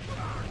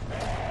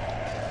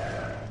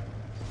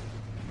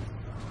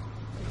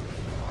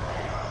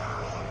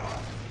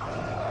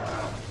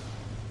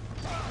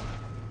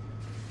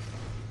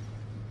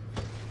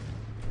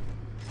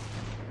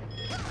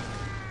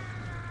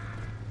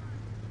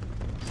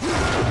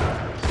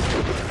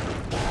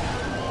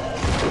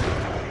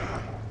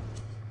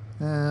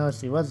 Let's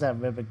see, what's that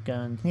rivet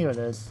gun? Here it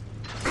is.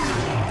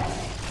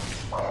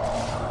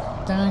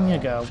 Down you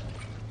go.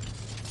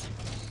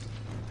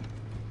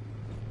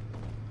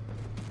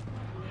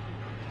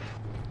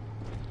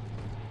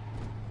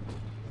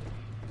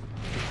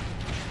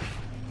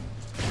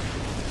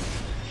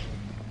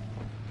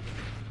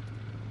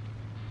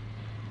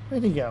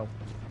 Where'd he go?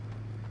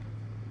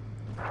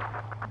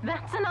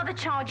 That's another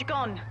charge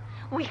gone.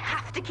 We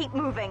have to keep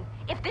moving.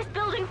 If this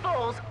building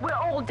falls, we're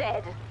all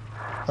dead.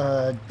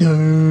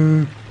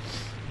 Duh.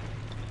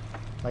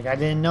 Like I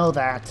didn't know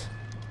that.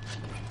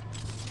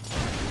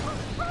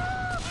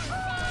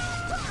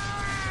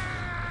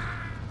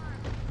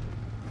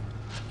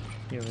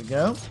 Here we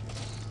go.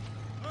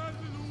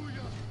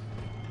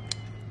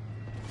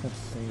 Let's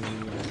see.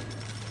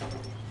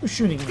 Who's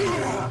shooting me?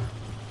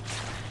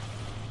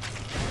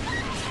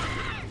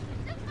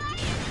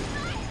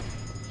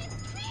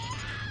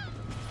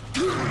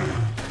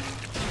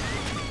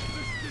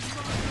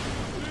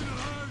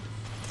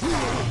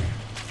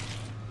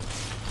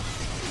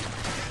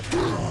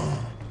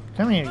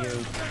 Come here,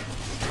 you.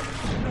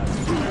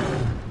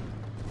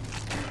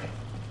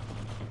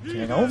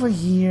 Get over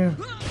here.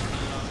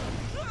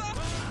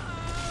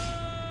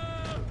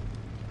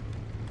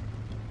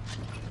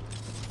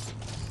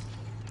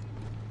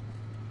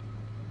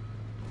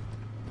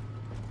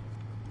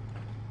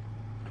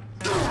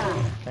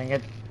 Dang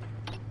it.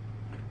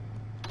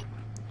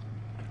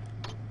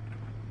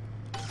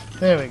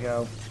 There we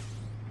go.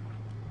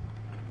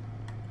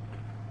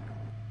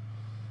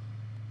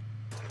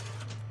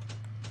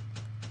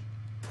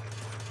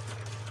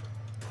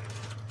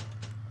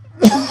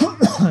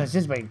 It's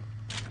just me.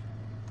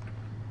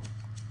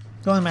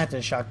 Going back to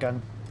the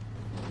shotgun.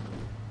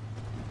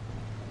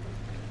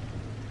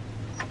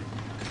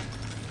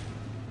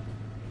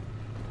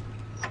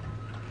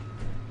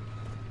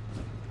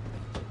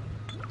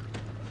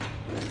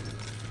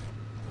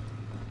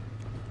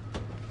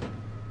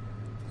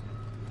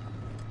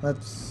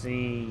 Let's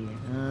see.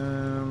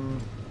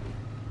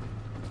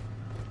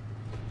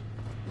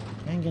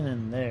 Can't get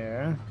in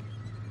there.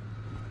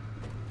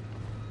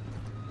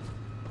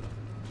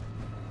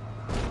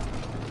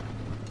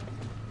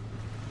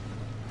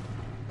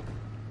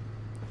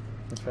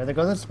 Let's rather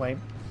go this way.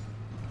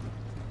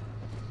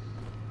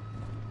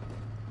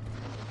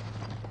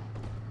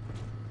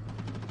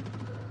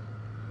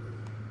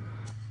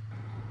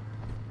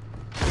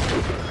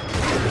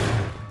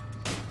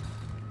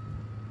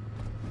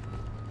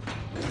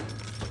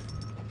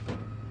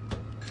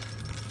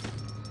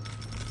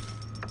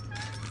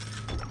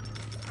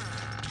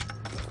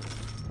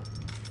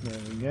 There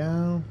we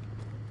go.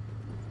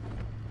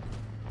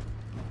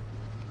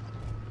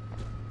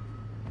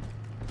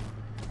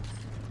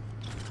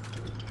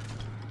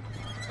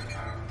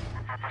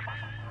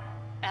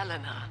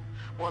 Eleanor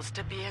was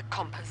to be a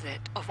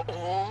composite of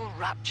all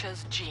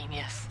Rapture's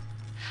genius.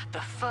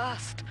 The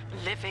first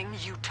living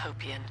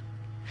utopian,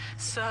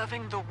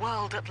 serving the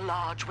world at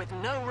large with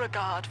no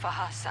regard for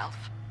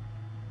herself.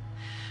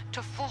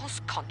 To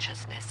force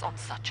consciousness on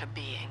such a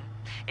being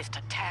is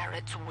to tear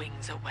its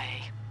wings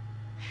away.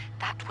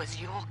 That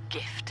was your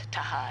gift to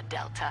her,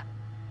 Delta.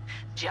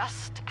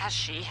 Just as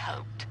she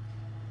hoped.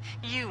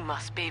 You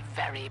must be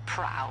very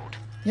proud.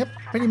 Yep,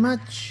 pretty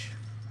much.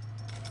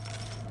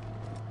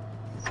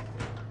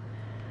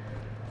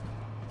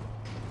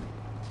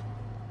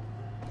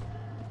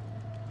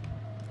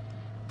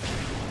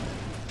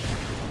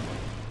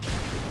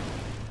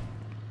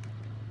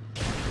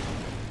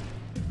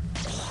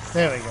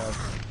 There we go.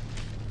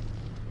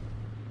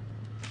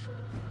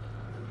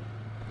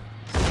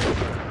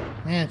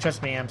 Man,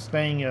 trust me, I'm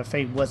sparing you a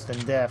fate worse than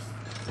death.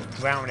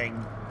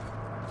 Drowning.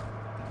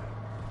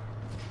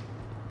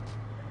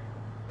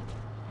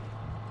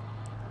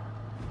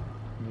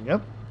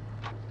 Yep.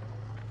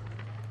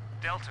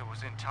 Delta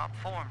was in top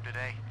form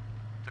today.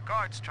 The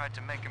guards tried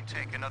to make him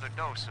take another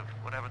dose of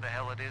whatever the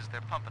hell it is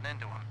they're pumping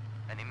into him,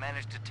 and he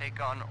managed to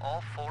take on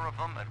all 4 of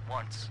them at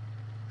once.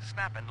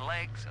 Snapping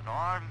legs and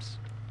arms,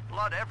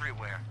 blood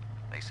everywhere.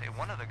 They say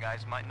one of the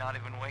guys might not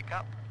even wake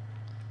up.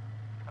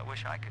 I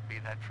wish I could be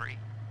that free.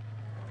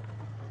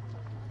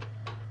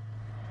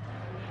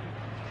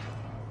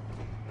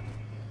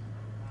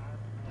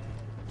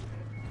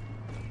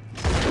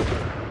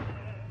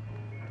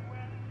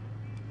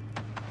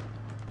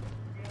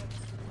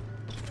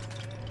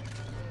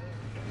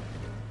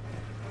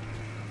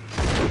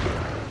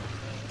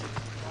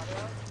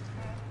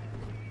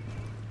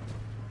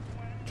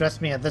 Trust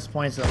me, at this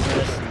point, it's a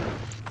mercy.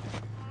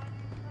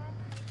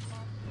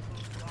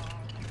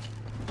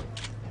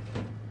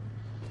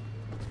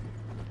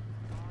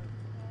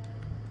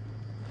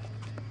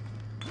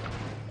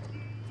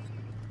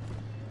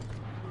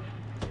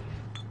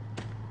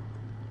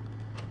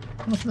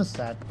 Almost missed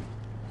that.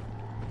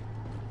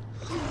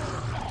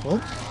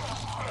 Oops.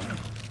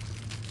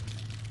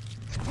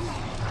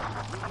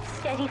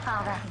 Steady,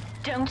 Father.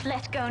 Don't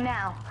let go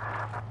now.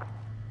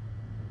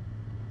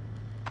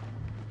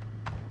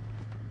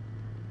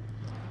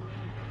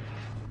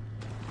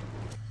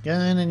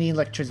 Gonna need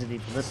electricity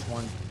for this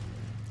one.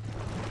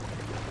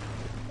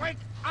 Wake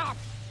up!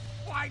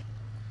 Why?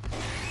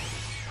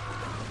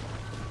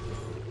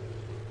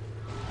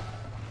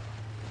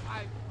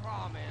 I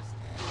promised.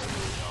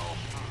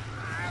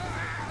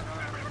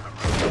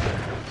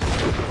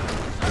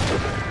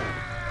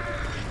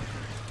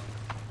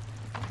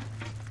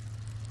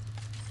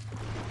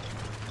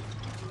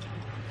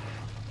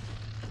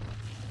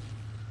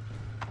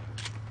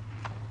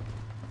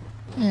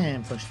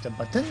 And push the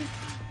button.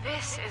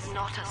 This is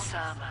not a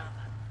sermon.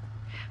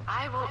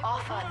 I will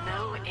offer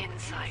no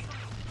insight.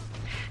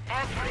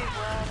 Every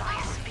word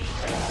I speak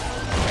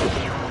is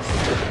yours.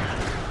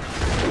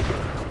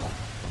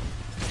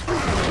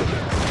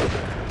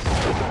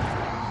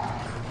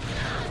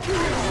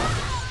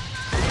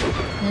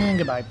 And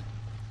goodbye.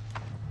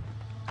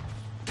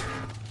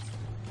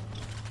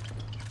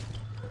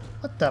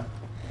 What the?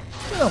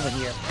 Get over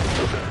here.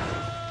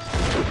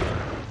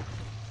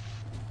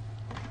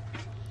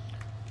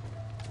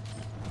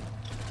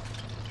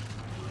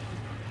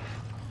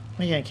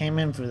 Maybe I came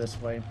in through this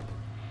way.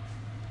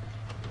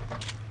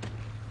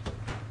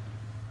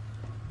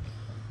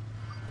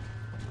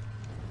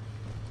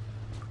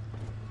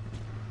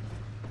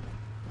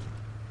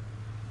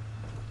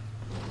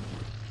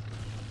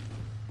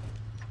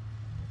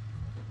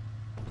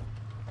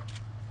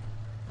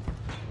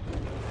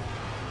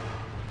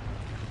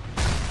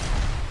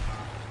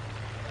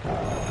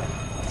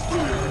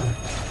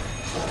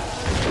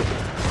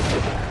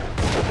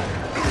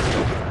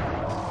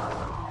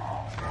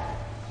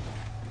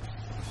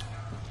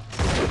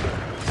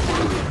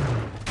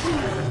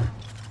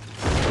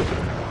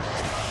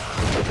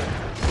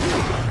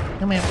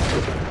 Come here.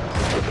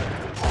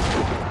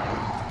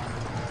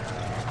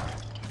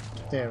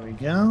 There we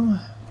go.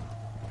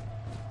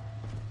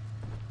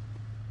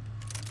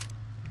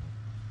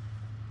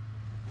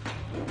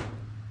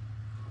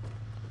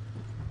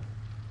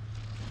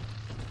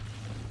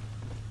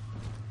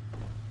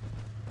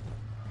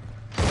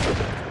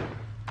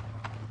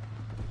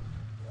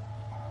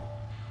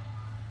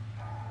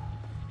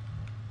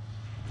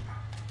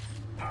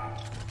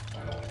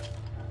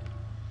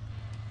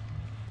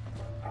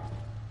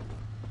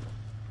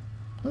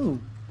 Ooh.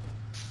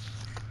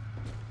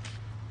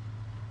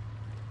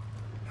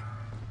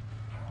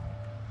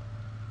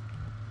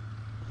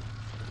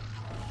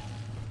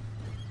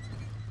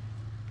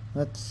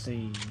 Let's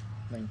see.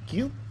 Thank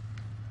you.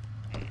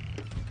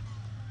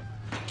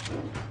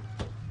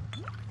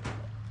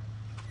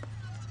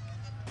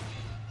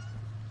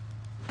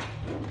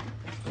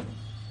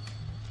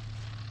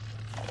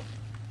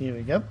 Here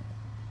we go.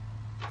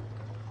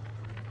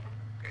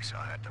 Guess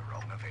I had the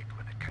wrong of it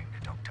when it came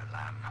to Dr.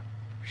 Lamb.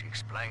 She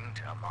explained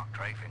how my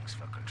cravings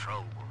for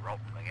control were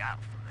rotting me out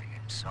from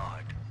the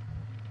inside.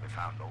 We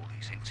found all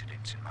these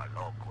incidents in my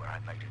log where I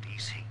made it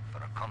easy for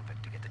a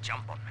convict to get the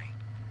jump on me,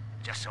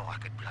 just so I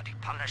could bloody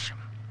punish him.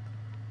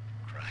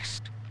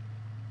 Christ.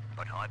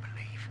 But I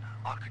believe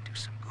I can do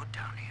some good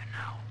down here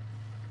now,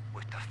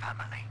 with the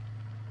family.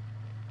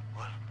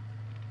 Well,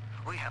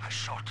 we have a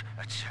shot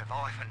at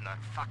surviving the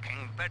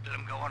fucking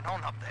bedlam going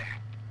on up there.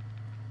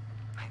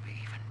 Maybe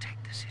even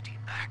take the city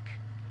back.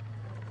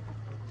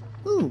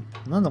 Ooh,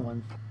 another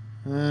one.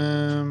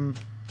 Here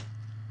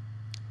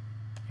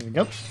we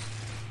go.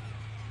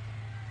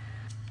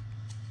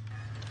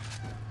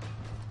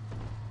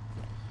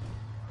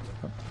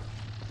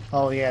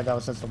 Oh yeah, that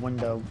was just a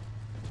window.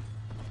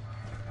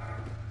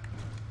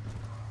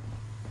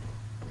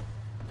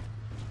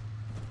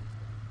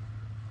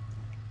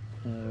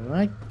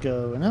 Alright,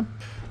 going up.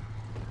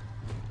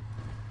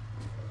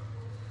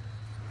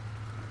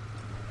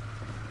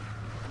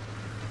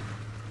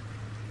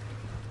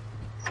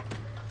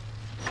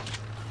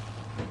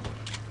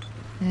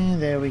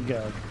 And there we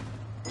go.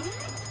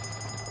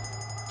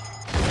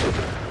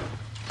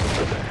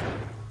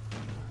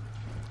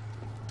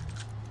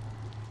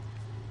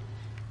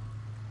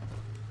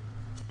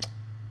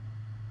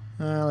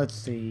 Let's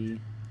see.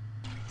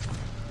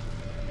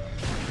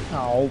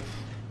 Oh.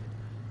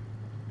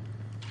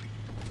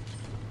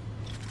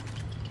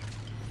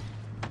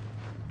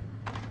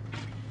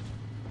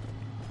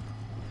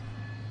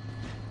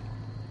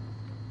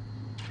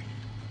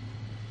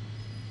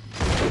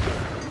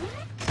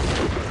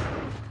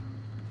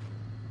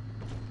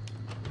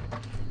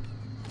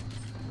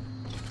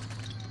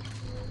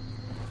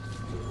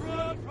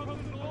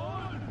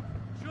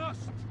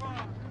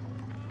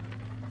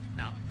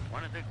 Now,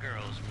 one of the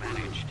girls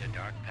managed to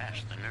dart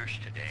past the nurse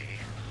today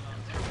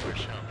and threw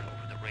herself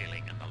over the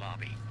railing in the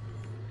lobby.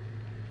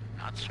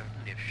 Not certain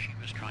if she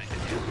was trying to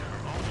take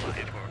her own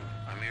life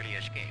or merely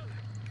escape.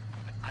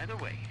 But either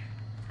way,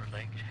 her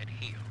legs had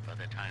healed by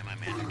the time I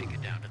managed to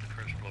get down to the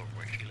first floor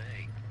where she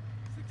lay.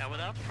 Now,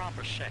 without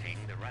proper setting,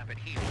 the rapid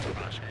healing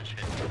process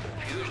had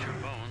fused her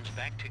bones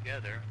back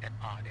together at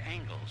odd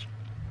angles.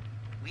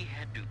 We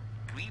had to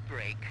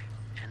re-break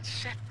and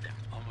set them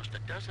almost a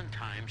dozen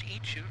times,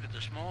 each due to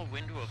the small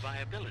window of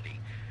viability.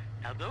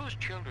 Now, those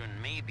children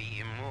may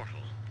be immortal,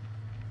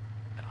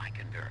 but I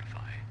can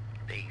verify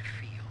they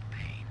feel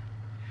pain.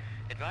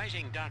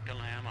 Advising Dr.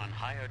 Lamb on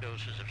higher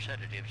doses of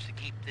sedatives to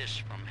keep this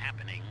from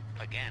happening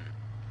again.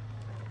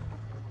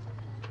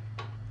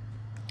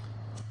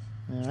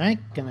 Alright,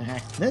 gonna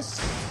hack this.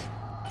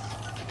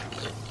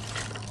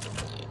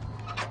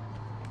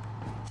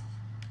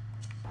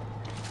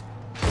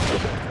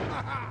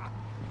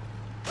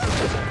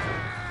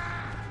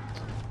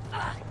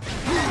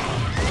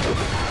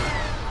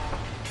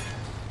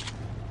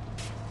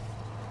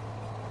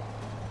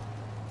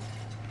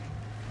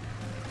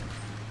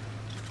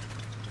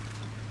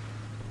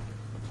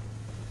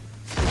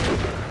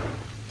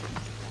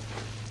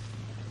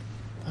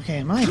 Okay,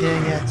 am I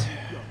there yet?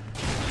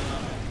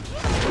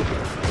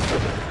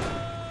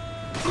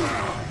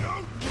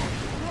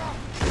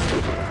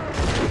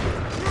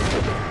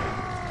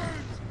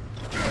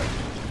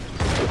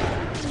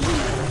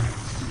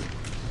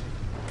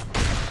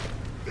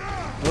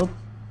 Nope.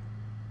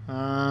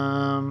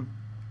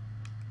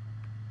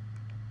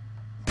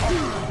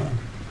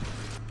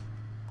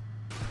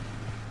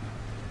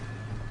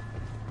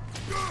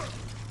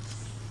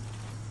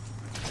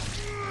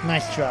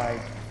 Nice try.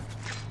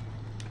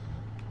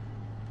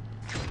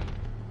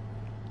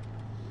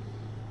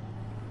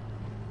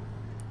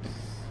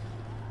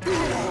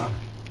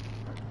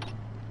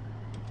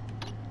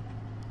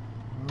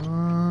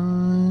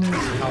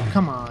 Oh,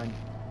 come on.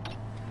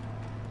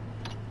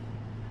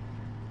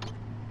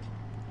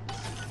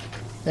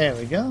 There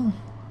we go.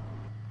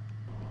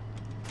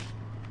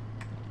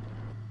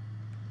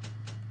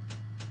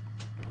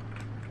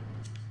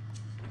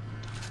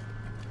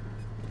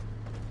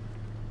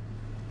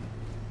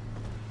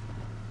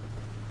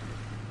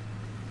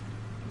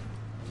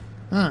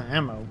 Ah,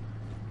 ammo.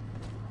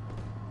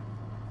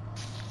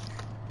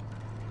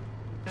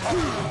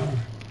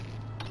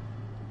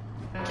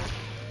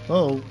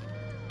 Oh.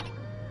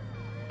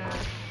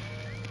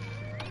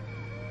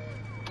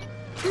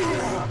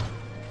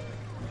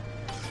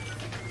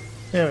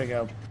 There we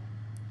go.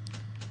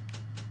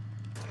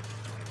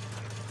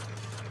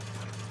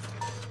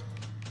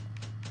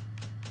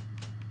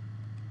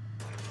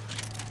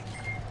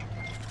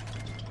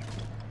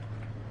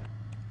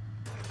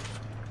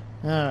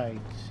 Alright.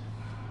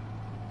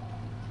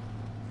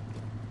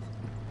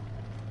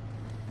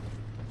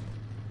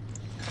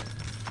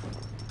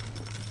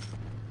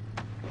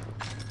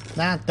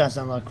 That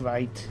doesn't look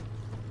right.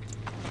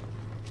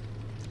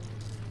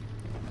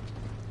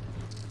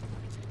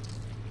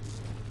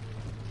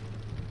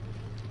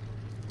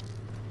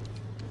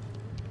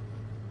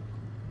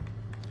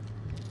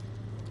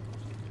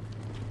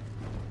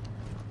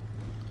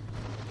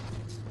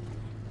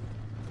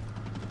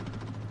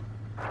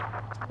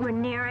 We're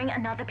nearing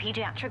another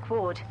pediatric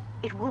ward.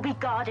 It will be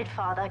guarded,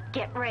 Father.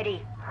 Get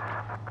ready.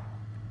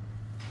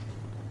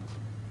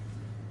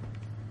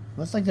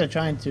 Looks like they're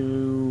trying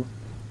to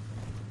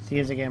see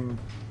if they can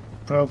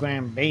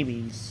program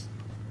babies.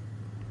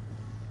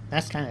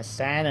 That's kind of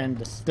sad and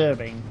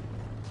disturbing.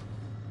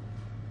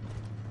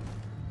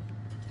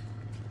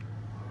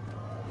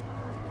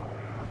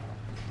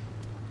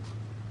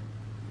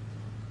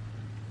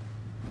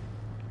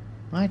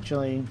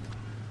 Actually,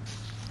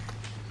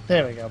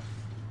 there we go.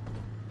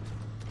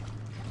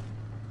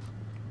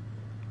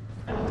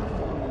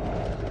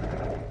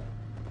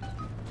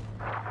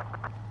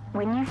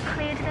 When you've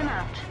cleared them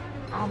out,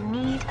 I'll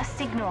need a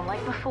signal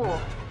like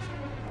before.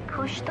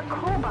 Push the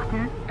call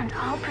button and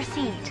I'll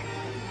proceed.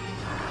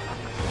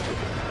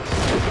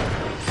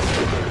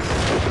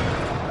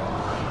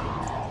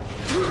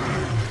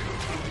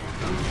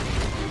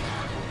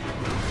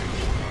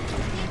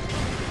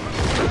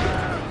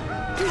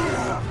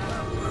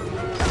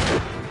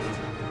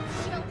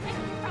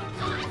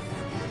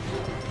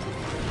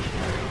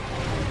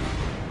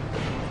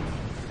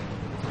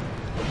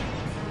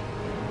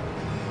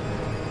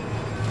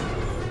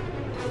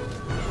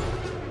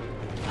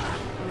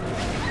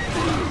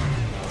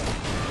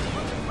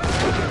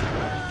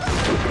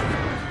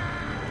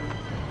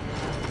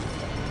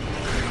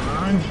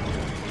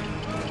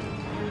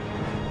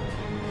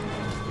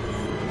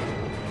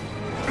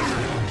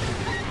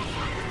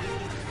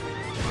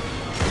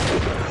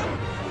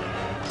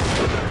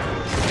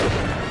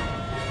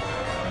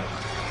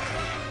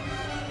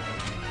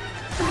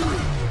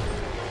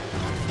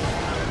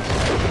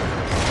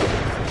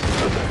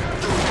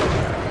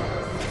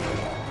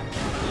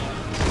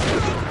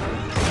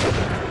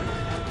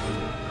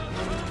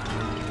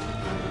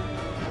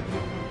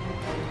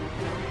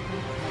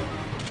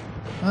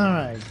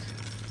 Alright.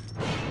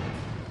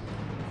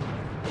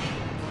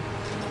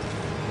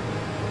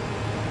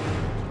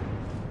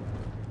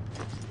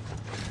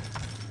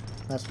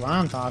 That's what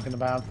I'm talking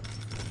about.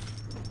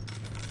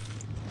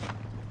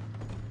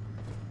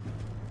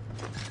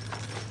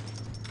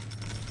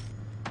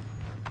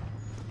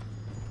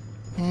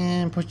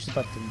 And push the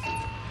button.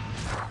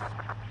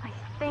 I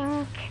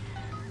think...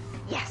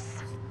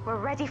 Yes, we're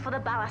ready for the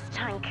ballast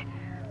tank.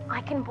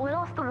 I can boil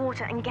off the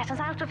water and get us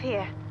out of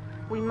here.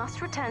 We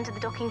must return to the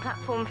docking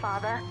platform,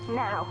 Father,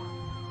 now.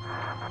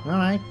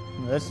 Alright,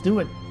 let's do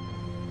it.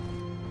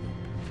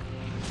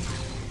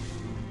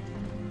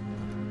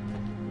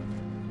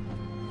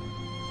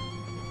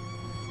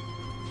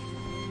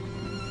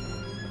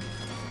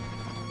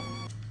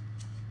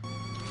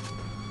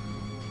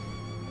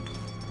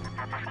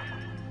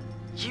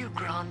 You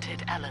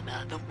granted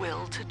Eleanor the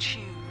will to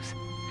choose.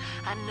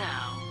 And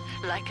now,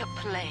 like a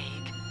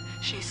plague,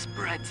 she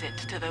spreads it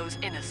to those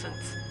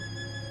innocents.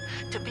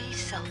 To be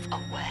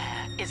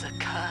self-aware is a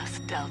curse,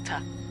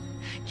 Delta.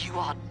 You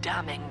are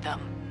damning them.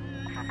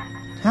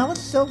 How is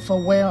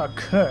self-aware a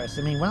curse?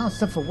 I mean, without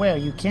self-aware,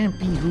 you can't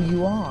be who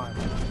you are.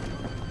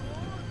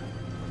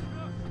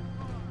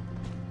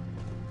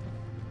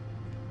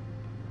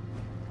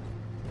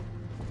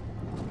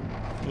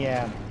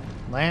 Yeah,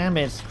 Lamb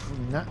is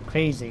not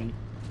crazy.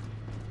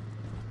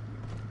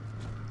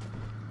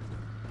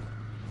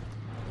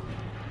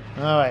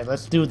 Alright,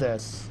 let's do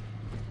this.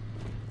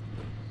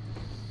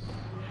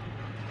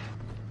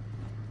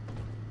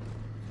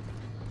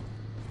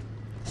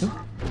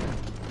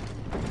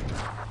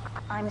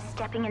 I'm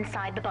stepping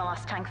inside the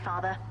ballast tank,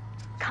 Father.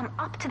 Come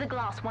up to the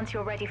glass once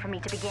you're ready for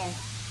me to begin.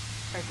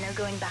 There's no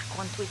going back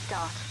once we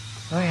start.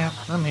 Oh yeah,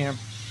 I'm here.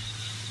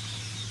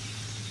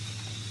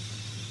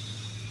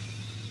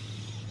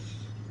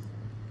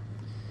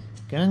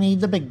 Gonna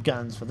need the big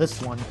guns for this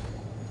one.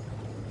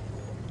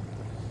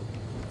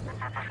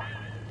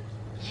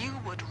 You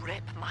would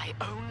rip my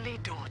only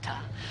daughter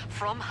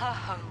from her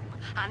home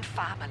and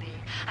family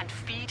and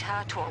feed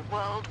her to a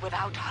world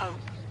without hope.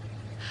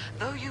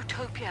 Though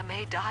Utopia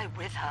may die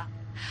with her,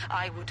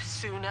 I would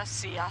sooner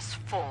see us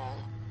fall.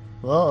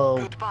 Whoa.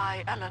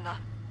 Goodbye, Eleanor.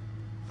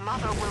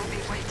 Mother will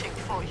be waiting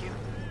for you.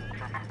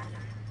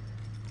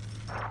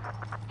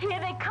 Here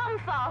they come,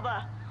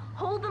 Father.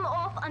 Hold them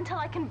off until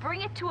I can bring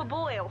it to a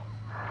boil.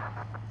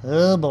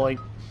 Oh boy.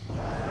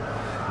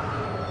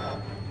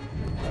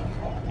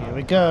 Here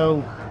we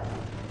go.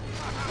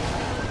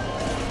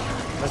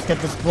 Let's get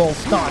this bowl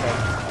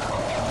started.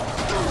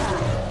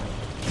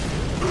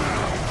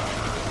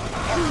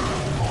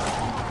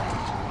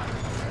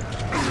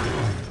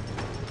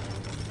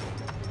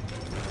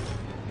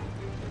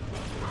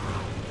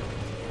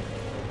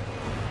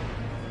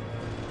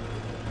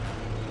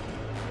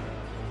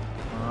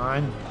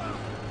 On.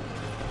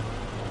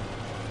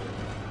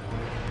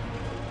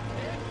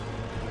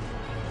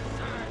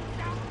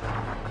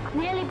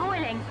 Nearly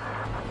boiling.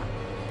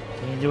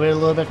 Can you do it a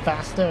little bit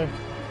faster?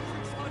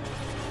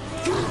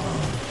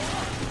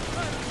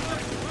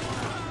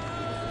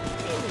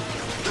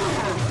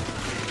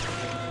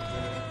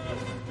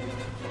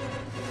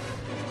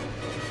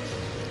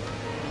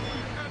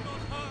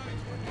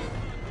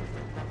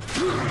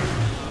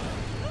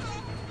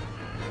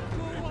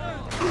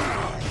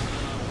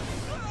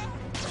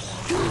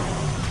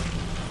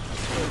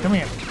 Come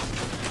here.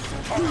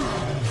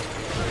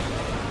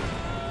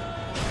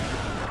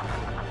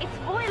 It's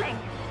boiling.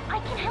 I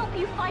can help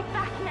you fight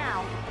back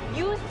now.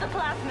 Use the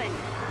plasmid.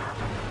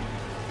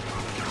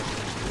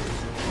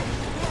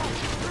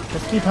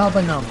 Just keep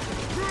helping them.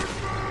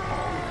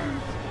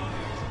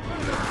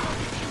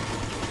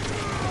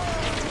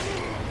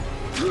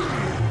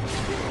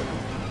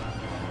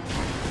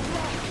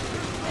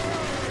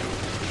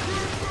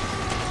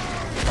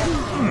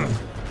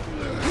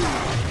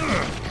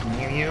 Come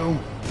here, you.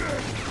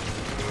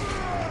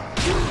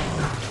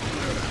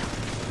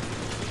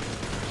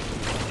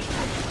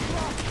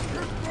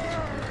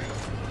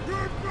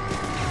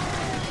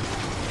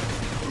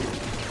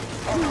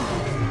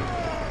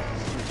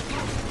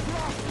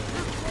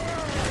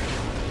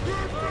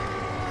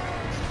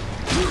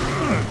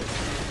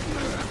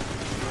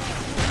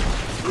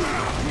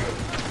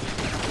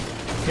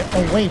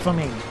 Get away from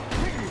me.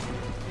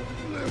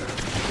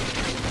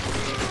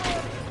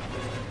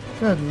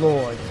 Good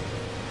lord.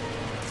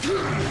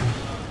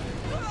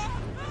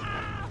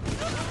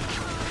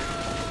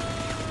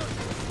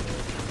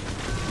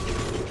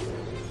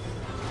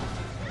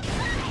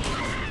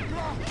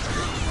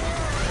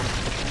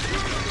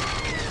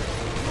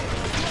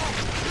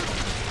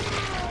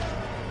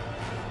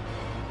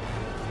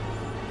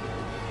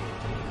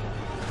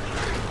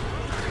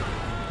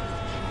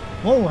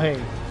 Whoa,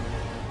 hey.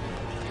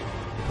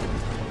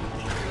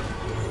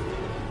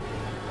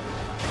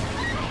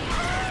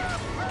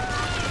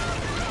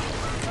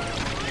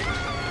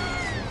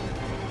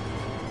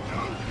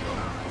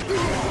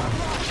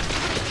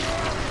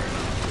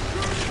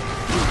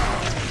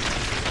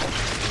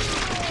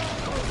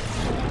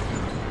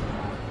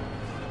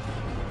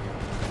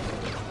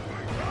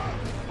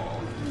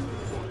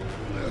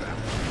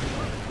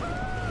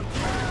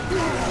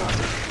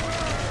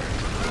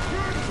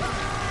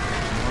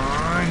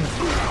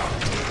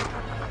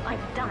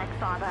 I've done it,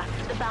 Father.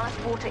 The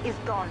ballast water is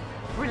gone.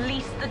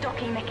 Release the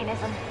docking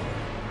mechanism.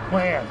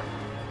 Where?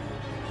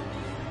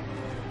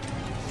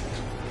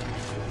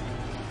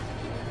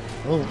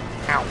 Oh,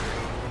 ow.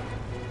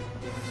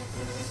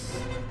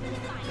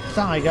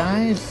 Sorry,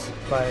 guys,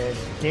 but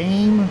it's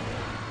game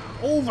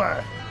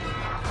over.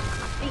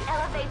 The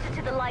elevator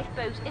to the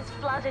lifeboat is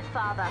flooded,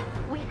 Father.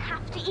 We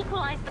have to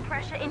equalize the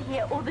pressure in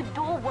here or the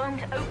door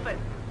won't open.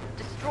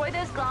 Destroy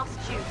those glass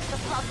tubes to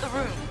flood the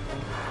room.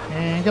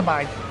 And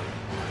goodbye.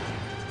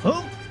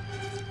 Oh,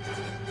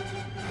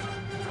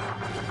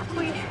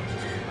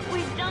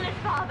 We've done it,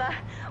 Father.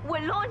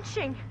 We're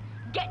launching.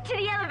 Get to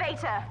the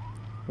elevator.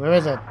 where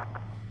is it?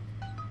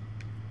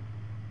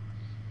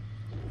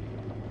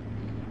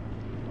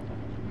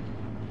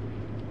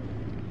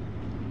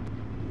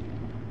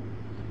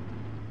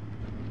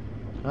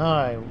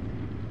 Alright.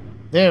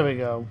 There we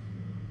go.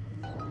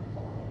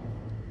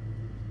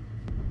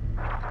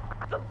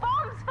 The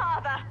bombs,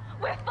 Father!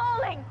 We're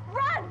falling!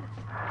 Run!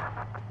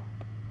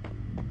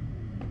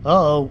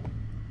 Uh-oh.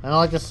 I don't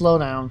like to slow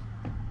down.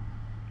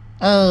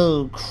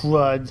 Oh,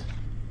 crud.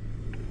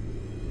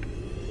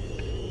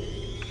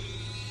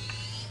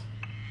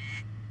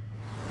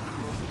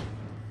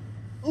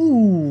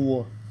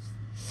 Ooh.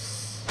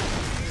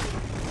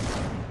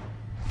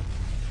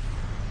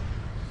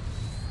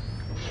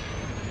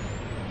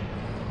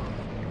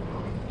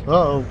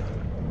 Uh-oh.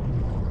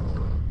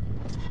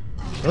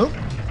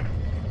 Oh.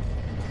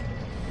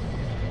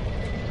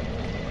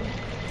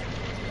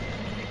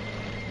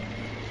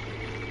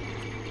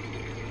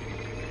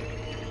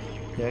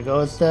 There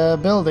goes the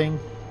building.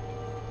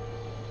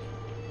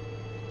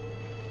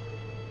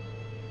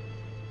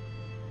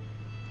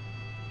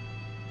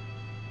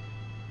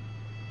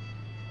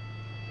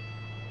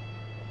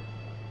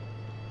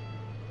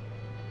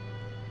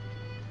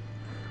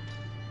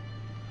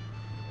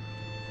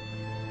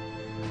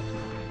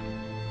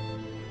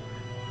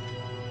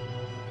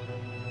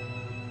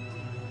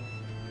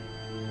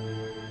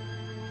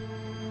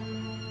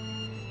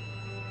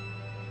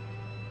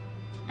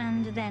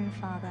 then,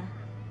 Father,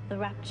 the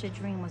rapture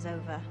dream was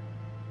over.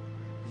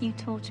 You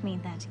taught me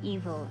that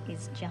evil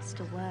is just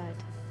a word.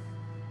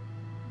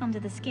 Under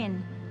the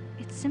skin,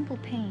 it's simple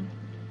pain.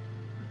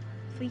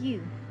 For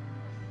you,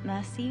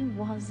 mercy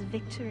was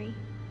victory.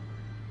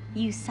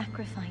 You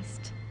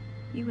sacrificed.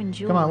 You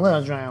endured. Come on, let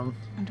us drown.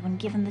 And when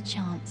given the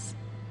chance,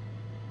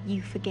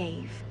 you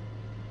forgave.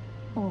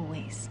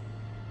 Always.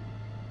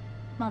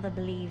 Mother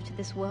believed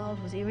this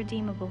world was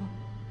irredeemable,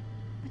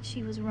 but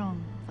she was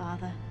wrong,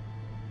 Father.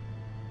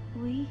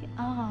 We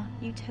are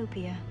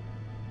Utopia,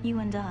 you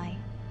and I.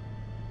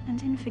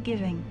 And in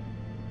forgiving,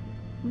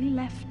 we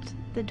left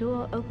the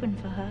door open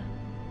for her.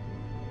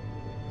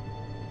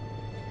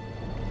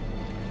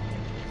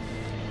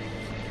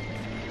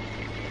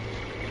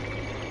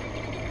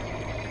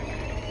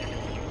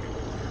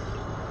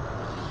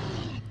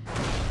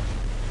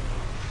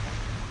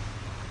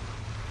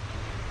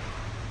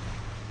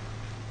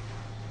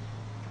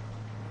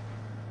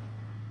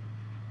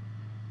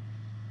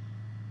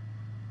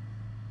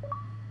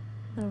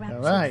 The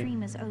rapture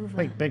dream is over.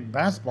 Wait, big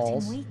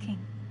basketballs. But in waking,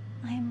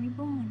 I am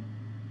reborn.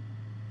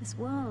 This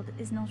world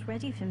is not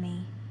ready for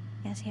me,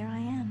 yet here I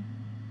am.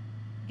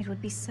 It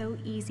would be so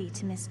easy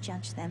to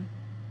misjudge them.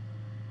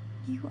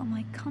 You are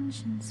my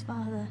conscience,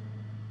 Father,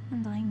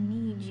 and I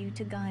need you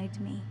to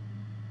guide me.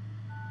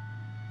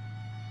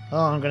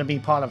 Oh, I'm gonna be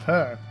part of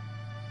her.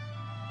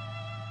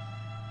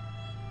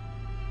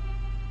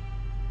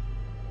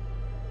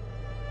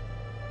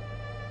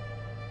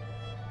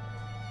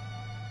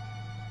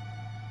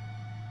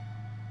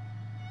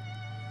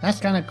 That's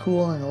kind of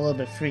cool and a little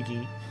bit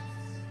freaky.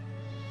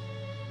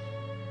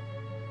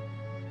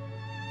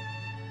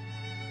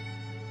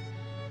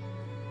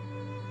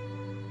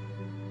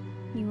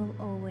 You will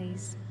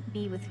always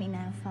be with me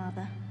now,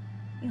 Father.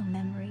 Your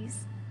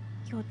memories,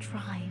 your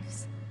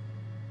drives.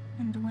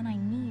 And when I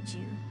need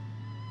you,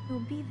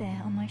 you'll be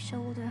there on my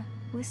shoulder,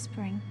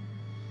 whispering.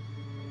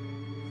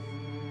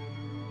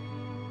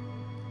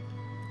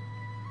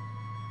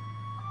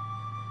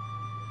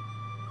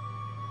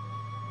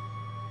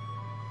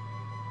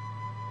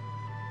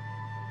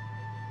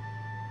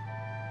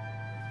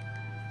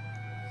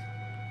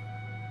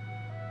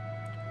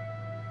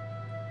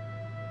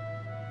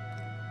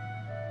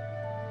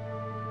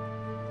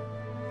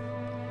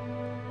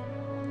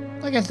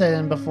 Like I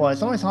said before,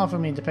 it's always hard for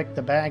me to pick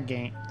the bad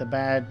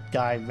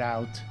guy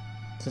route,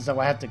 since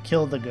I have to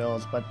kill the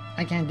girls, but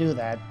I can't do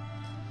that.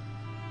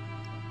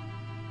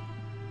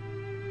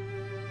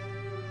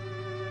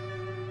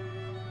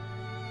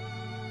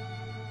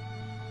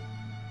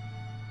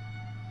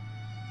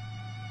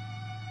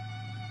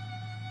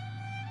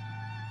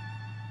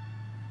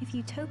 If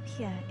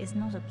Utopia is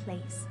not a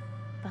place,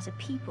 but a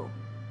people,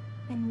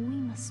 then we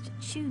must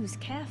choose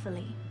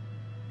carefully,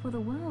 for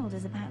the world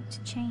is about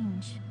to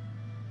change.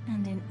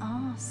 And in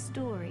our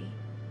story,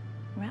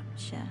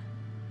 Rapture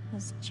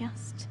was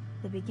just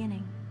the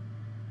beginning.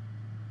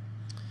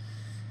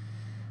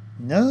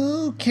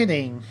 No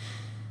kidding.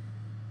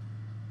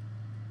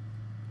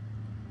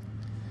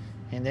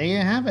 And there you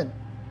have it.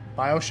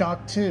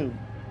 Bioshock 2.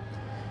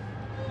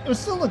 It was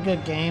still a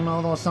good game,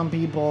 although some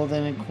people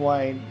didn't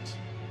quite...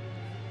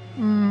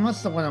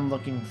 what's the one I'm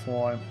looking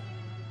for?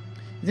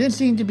 It didn't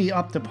seem to be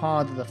up to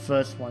par to the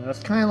first one. It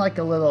was kind of like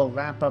a little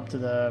wrap-up to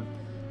the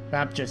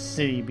Rapture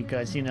City,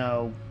 because, you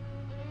know,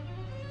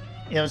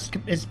 it's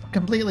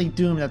completely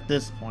doomed at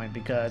this point,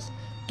 because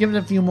give it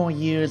a few more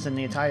years and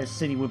the entire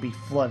city would be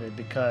flooded,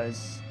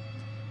 because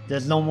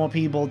there's no more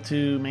people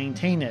to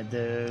maintain it.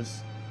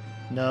 There's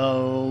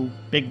no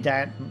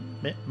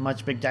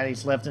much Big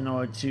Daddies left in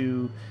order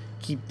to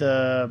keep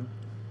the,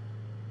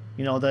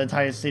 you know, the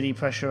entire city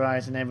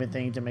pressurized and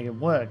everything to make it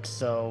work.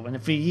 So in a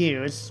few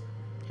years,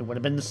 it would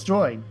have been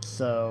destroyed.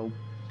 So...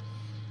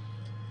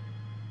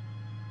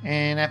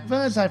 And at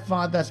first I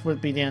thought that would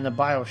be the end of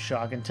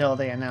Bioshock until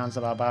they announced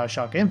about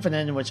Bioshock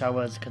Infinite, in which I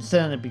was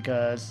concerned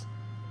because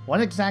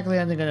what exactly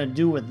are they going to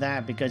do with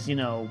that? Because, you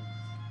know,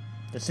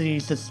 the city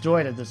is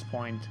destroyed at this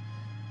point.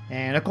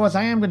 And of course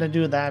I am going to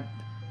do that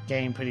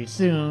game pretty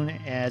soon,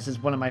 as it's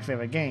one of my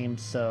favorite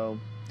games, so...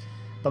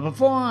 But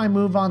before I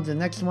move on to the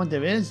next one,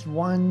 there is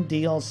one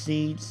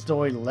DLC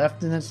story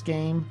left in this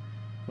game,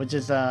 which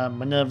is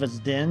Minerva's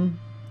Den.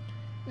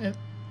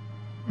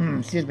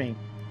 Excuse me.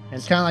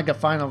 It's kind of like a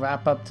final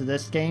wrap-up to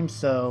this game,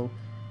 so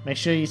make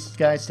sure you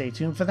guys stay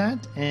tuned for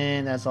that.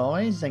 And as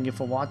always, thank you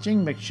for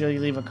watching. Make sure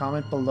you leave a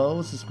comment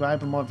below,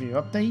 subscribe for more of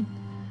your update.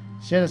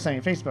 Share this on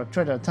your Facebook,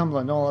 Twitter,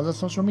 Tumblr, and all other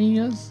social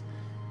medias.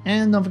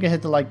 And don't forget to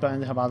hit the like button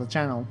to help out the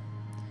channel.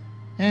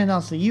 And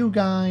I'll see you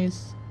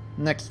guys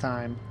next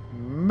time.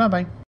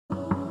 Bye-bye.